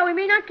 well, we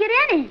may not get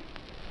any.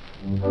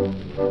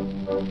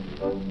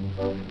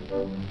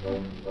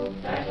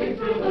 Dashing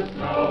through the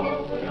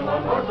snow in a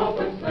one-horse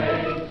open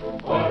sleigh.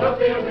 O'er the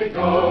field we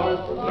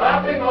go,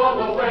 laughing all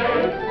the way.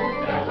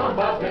 There's on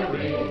bobtail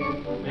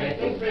ring,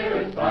 making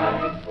spirits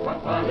bright.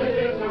 What fun it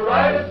is to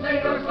ride and sing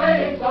our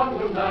sleighing song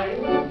tonight.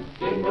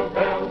 Jingle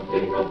bells,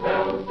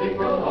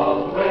 jingle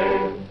all the way.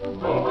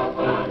 Oh, what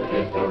fun it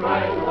is to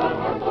ride a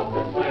one-horse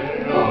open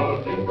sleigh.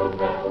 Oh, jingle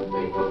bells,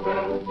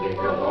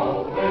 jingle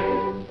all the way.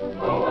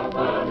 Oh, what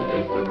fun it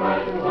is to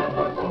ride a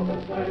one-horse open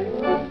sleigh.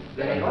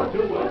 Day or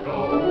two ago,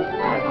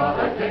 I thought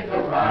I'd take a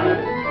ride.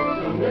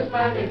 Soon Miss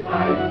Fanny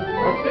cried,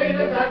 was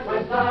seated at my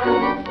side.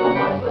 The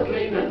horse was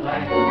lean and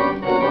lank,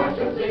 his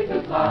fortune seemed to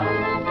slide.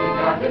 He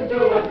got into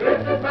a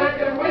drifted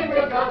bank and we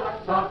got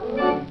a sock.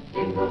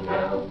 Jingle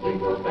bells,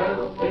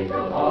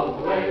 jingle all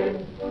the way.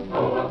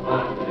 Oh, what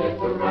fun it is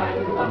to ride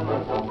in a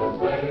one-horse open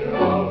sleigh. Oh,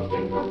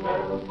 jingle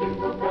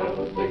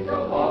bells,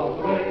 jingle all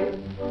the way.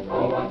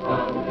 Oh, what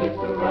fun it is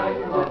to ride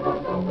in a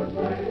one-horse open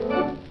sleigh.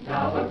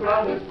 Now the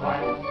crowd is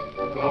quiet,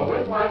 go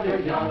with while you're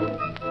young.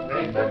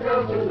 Bring the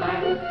girls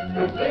tonight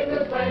to sing the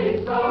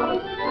sleighing song.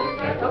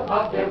 Get up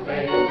off their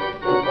bed,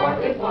 the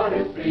 44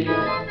 is free.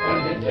 And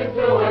hitch him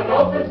to an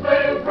open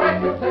sleigh and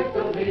crack and take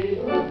the lead.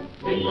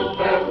 Jingle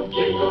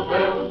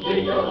bells,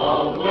 jingle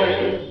all the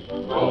way.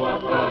 Oh,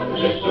 what fun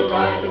it is to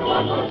ride in a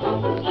one-horse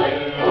open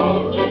sleigh.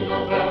 Oh,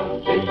 jingle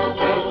bells,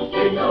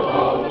 jingle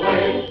all the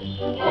way.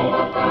 Oh,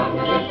 what fun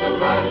it is to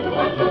ride in a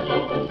one-horse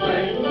open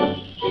sleigh.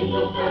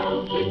 Jingle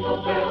bells,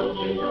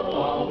 jingle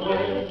all the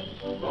way.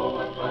 Oh,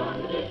 what fun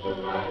it is to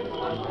ride in a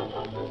one-horse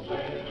open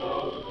sleigh.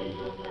 Oh,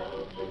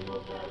 jingle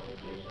bells,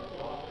 jingle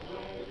all the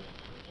way.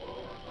 Oh,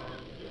 what fun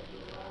it is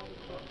to ride in a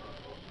one-horse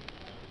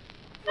open sleigh.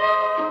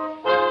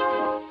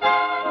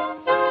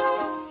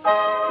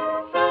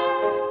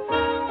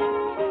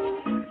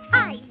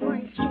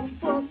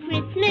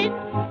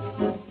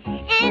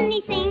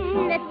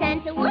 Anything that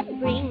Santa would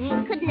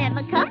bring could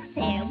never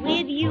compare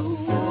with you.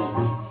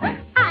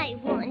 I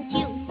want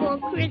you for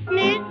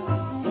Christmas.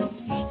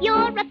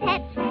 You're a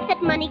pet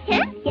that money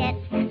can't get,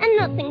 and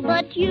nothing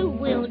but you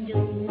will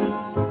do.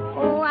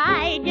 Oh,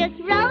 I just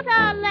wrote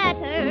a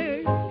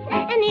letter,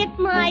 and if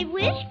my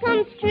wish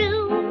comes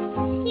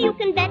true, you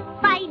can bet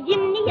by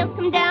Jimmy he'll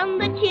come down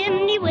the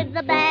chimney with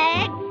a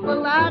bag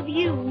full of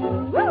you.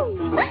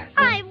 Woo!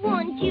 I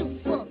want you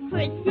for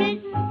Christmas.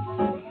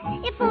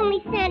 If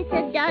only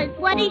Santa does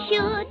what he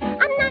should,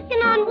 I'm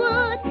knocking on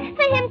wood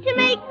for him to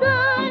make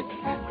good.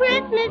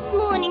 Christmas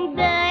morning,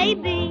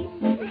 baby,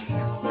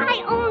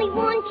 I only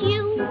want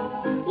you.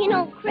 You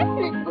know,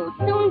 Christmas will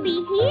soon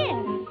be here.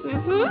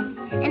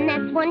 And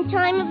that's one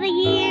time of the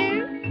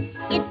year.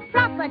 It's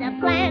proper to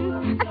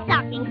plan a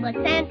stocking for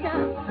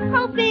Santa,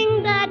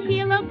 hoping that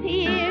he'll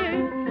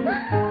appear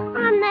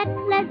on that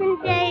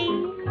pleasant day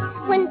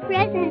when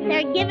presents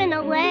are given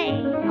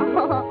away.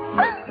 Oh,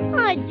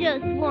 I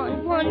just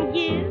want one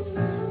gift.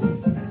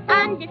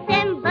 On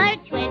December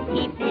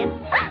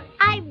 25th,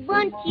 I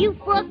want you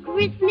for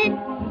Christmas.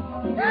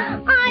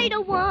 I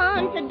don't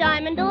want a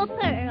diamond or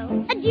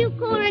pearl, a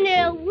duke or an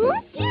earl,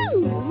 won't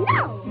you?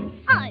 No,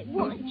 I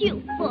want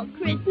you for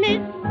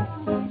Christmas.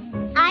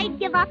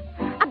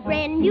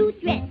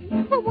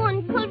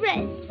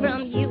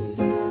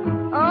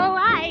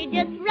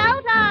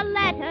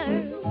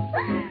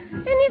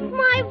 if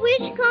my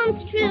wish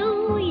comes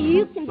true,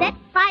 you can bet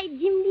by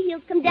Jimmy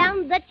he'll come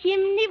down the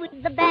chimney with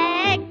the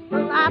bag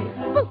full of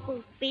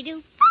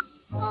boo-boo-be-doo.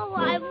 Oh,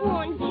 I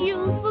want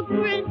you for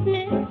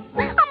Christmas.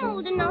 I'm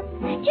old enough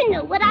to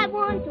know what I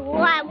want. Oh,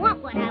 I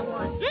want what I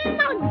want.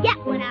 I'll get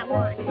what I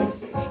want.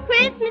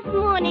 Christmas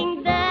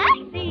morning,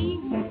 baby,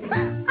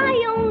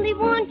 I only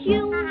want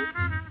you.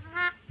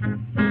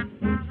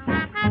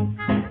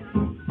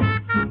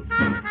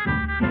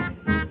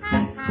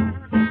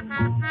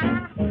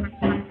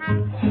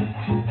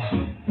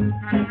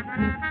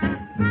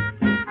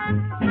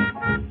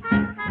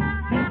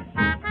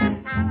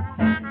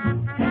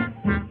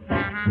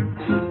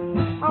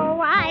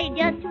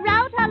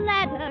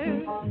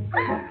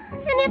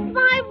 If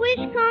my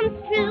wish comes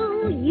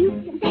true, you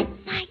can bet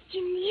by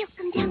Jimmy he'll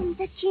come down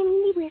the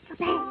chimney with a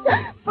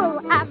bag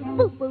full of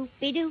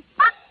boo-boo-be-doo.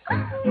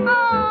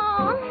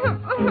 Oh,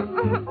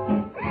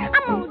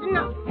 I'm old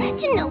enough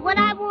to know what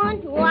I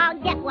want. Oh, I'll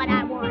get what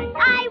I want.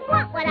 I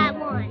want what I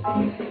want.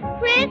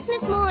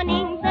 Christmas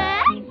morning,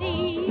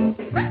 baby,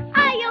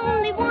 I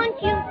only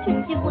want you,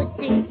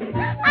 tootsie-wootsie.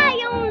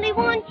 I only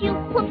want you,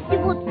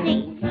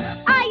 whoopsie-woopsie.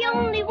 I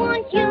only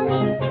want you.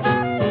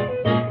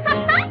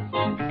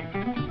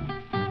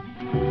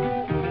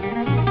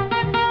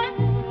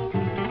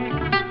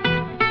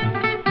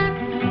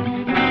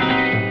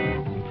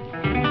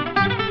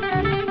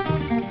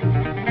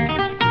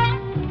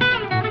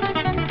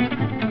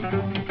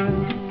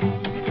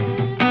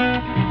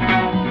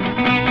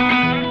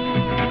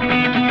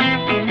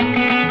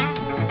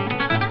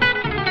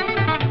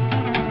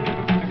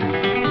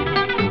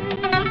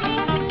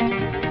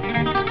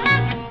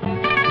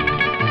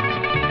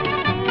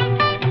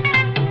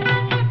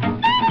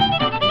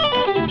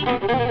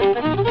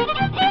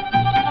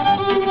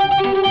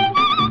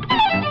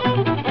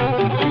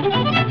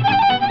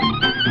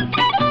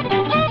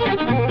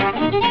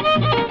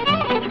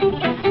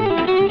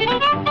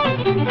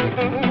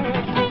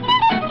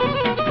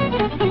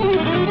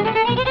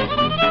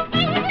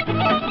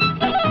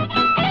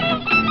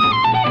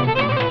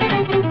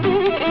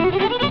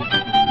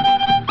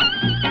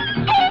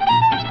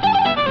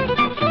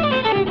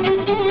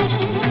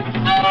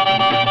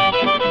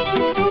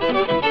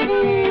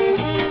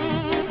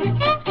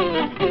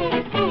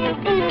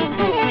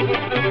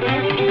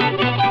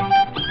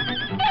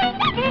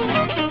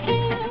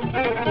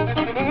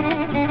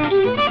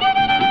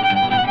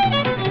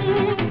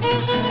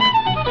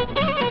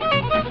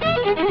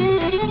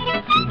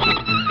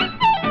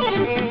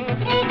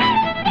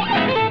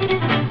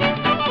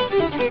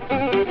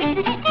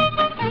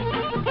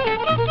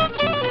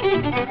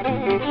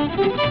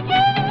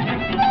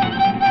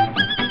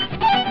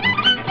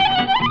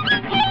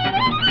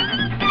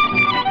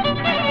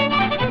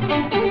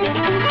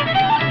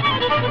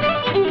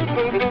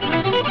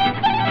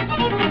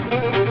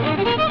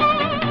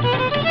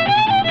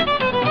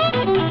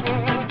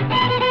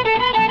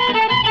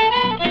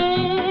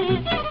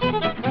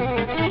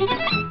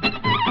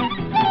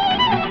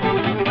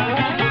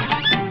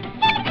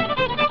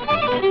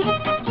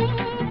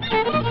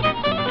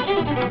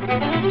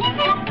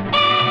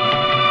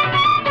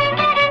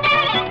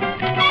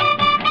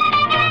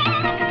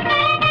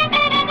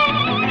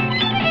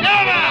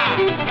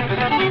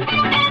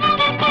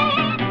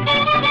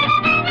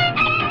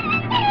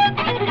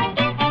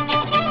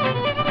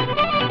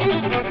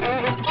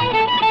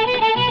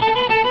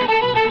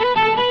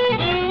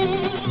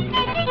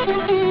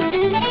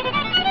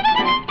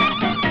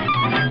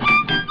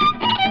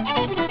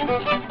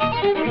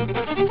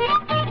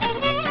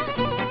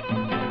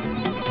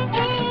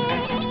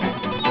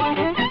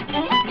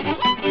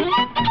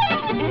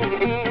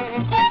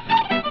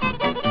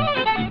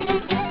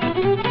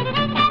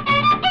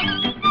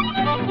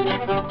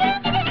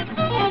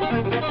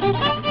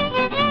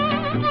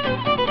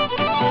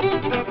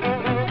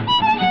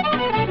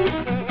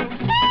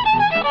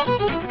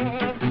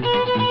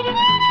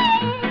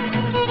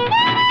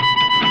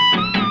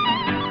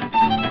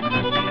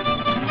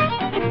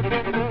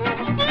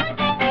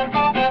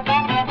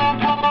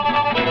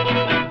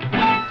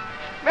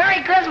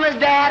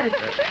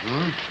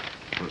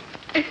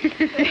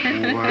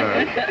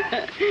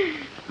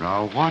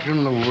 Now, what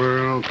in the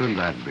world could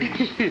that be?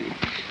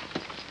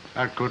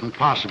 That couldn't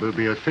possibly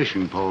be a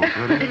fishing pole,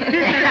 could it?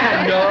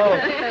 No.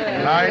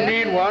 And I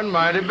need one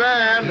mighty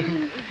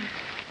bad.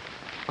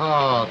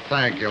 Oh,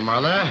 thank you,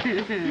 Mother.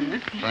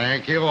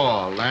 Thank you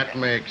all. That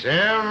makes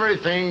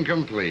everything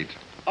complete.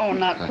 Oh,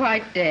 not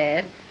quite,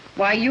 Dad.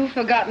 Why, you've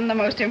forgotten the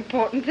most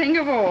important thing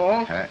of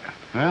all.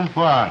 Huh?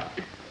 What?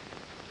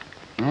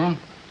 Hmm?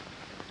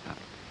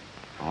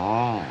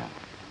 Oh.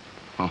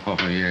 Oh,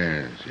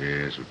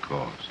 yes, of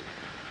course.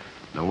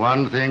 The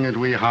one thing that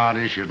we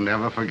Hardys should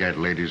never forget,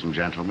 ladies and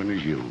gentlemen,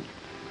 is you.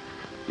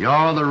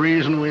 You're the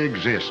reason we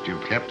exist.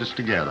 You've kept us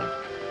together.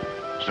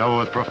 So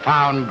with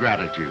profound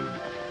gratitude,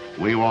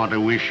 we want to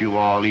wish you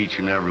all, each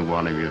and every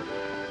one of you,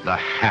 the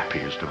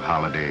happiest of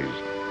holidays.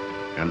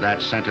 And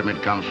that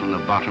sentiment comes from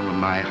the bottom of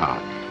my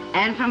heart.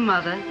 And from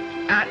Mother.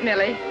 Aunt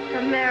Millie.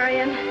 From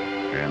Marion.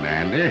 And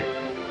Andy.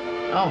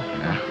 Oh,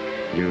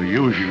 You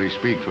usually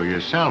speak for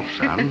yourself,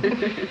 son.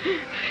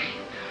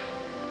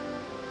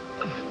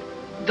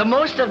 The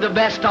most of the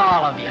best to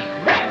all of you.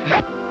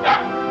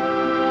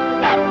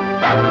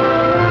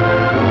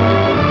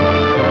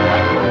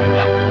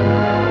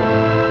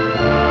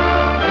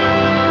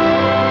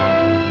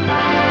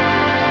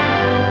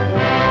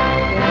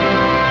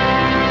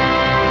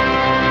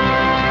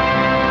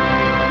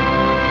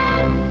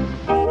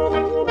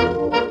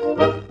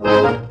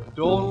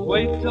 Don't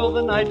wait till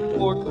the night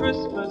before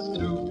Christmas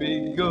to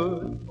be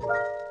good.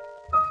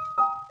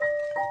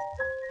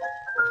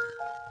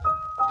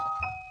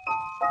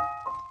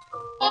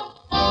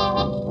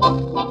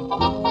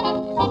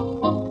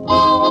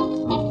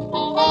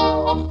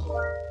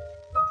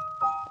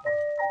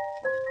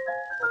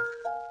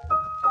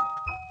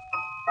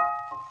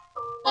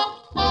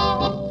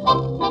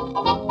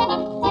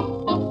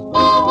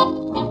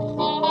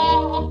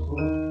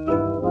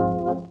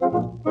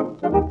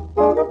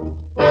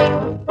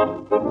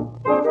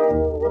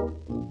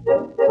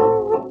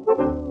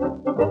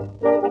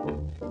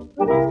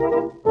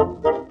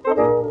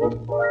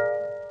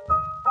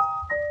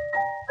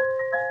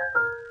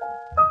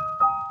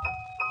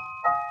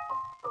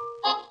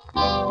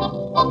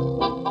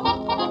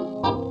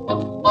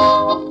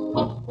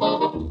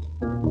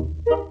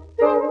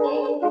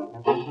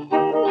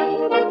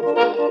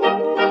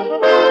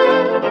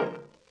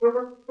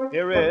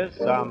 Here is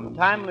some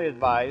timely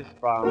advice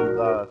from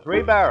the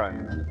Three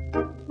Barons.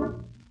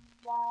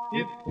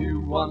 If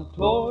you want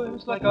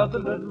toys like other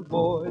little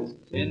boys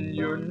in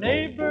your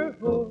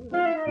neighborhood,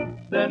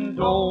 then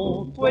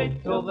don't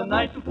wait till the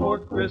night before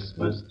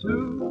Christmas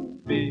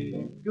to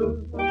be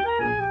good.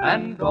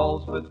 And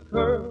dolls with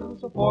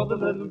curls are for the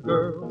little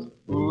girls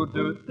who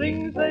do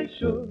things they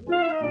should.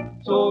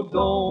 So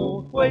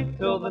don't wait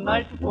till the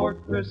night before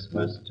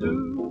Christmas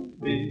to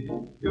be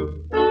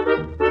good.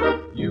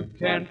 You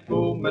can't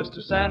fool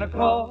Mr. Santa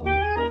Claus,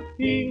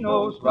 he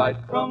knows right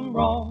from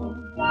wrong.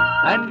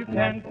 And you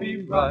can't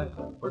be right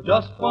for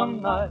just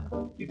one night,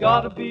 you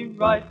gotta be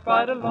right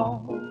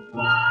along.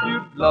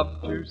 You'd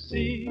love to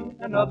see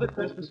another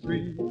Christmas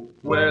tree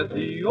where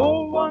the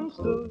old one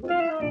stood.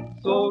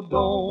 So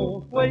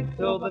don't wait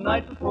till the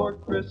night before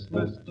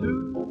Christmas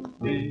to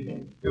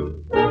be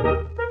good.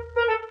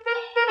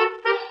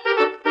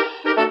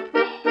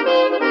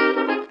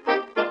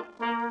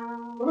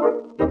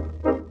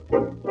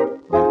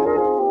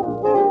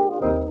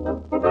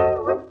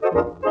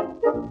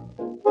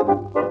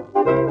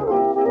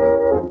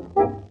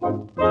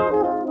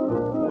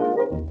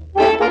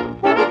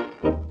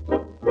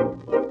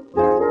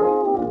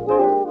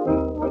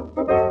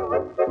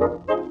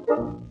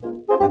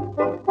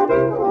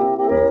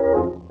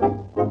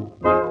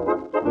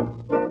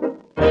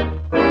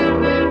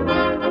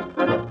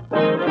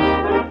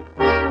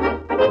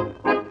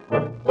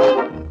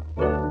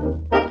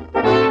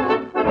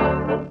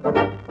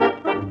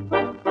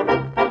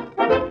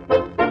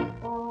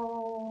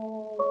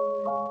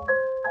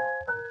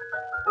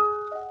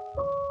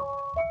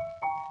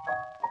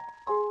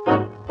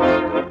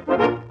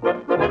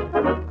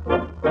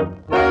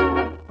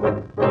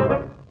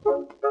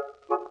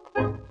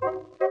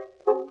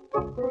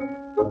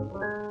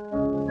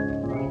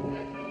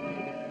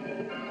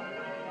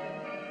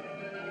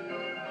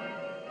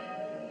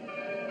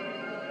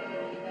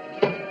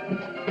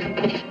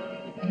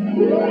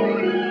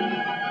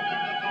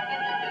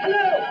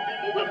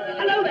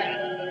 Hello there.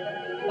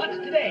 What's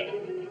today?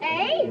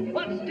 Eh?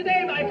 What's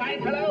today, my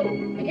fine fellow?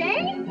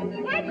 Today?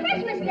 Why,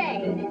 Christmas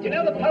Day. Do you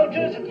know the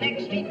Poulters at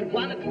next street with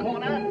one at the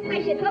corner?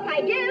 I should hope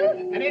I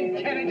do. An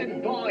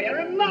intelligent boy, a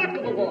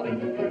remarkable boy.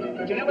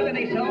 Do you know whether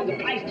they sold the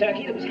prize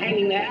turkey that was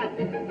hanging there?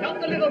 Not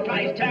the little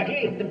prize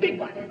turkey, the big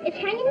one. It's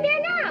hanging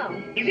there now.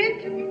 Is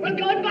it? Well,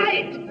 go and buy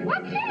it.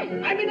 What's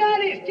it? I'm in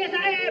earnest. Yes,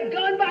 I am.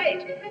 Go and buy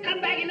it. Come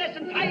back in less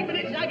than 5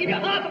 minutes and I'll give you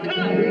half a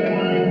crown.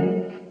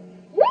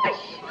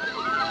 Whoosh!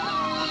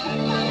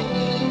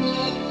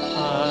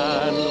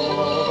 And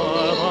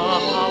over the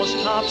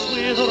housetops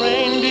with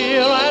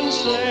reindeer and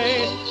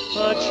sleigh,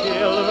 the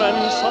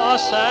children saw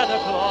Santa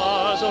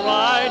Claus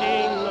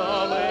riding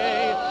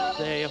away.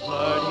 They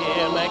heard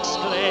him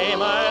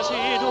exclaim as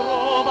he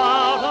drove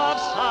out of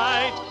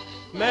sight,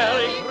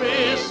 "Merry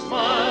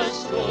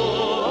Christmas to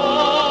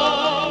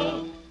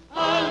all,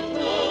 and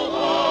to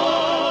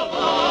all a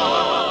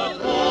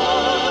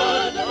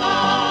good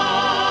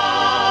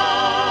night."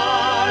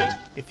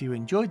 If you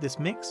enjoyed this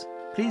mix,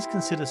 please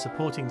consider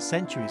supporting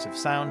Centuries of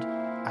Sound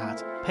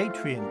at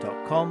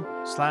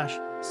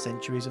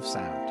patreon.com/Centuries of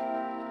Sound.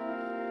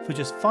 For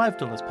just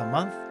 $5 per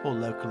month or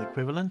local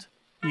equivalent,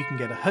 you can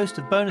get a host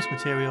of bonus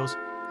materials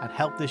and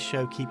help this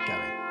show keep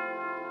going.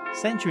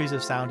 Centuries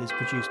of Sound is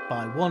produced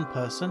by one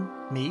person,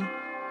 me,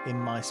 in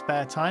my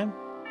spare time,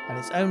 and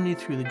it's only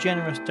through the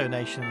generous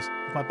donations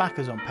of my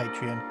backers on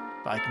Patreon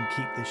that I can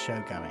keep this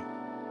show going.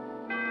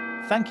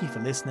 Thank you for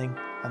listening,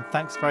 and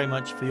thanks very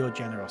much for your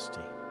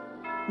generosity.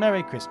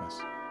 Merry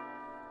Christmas.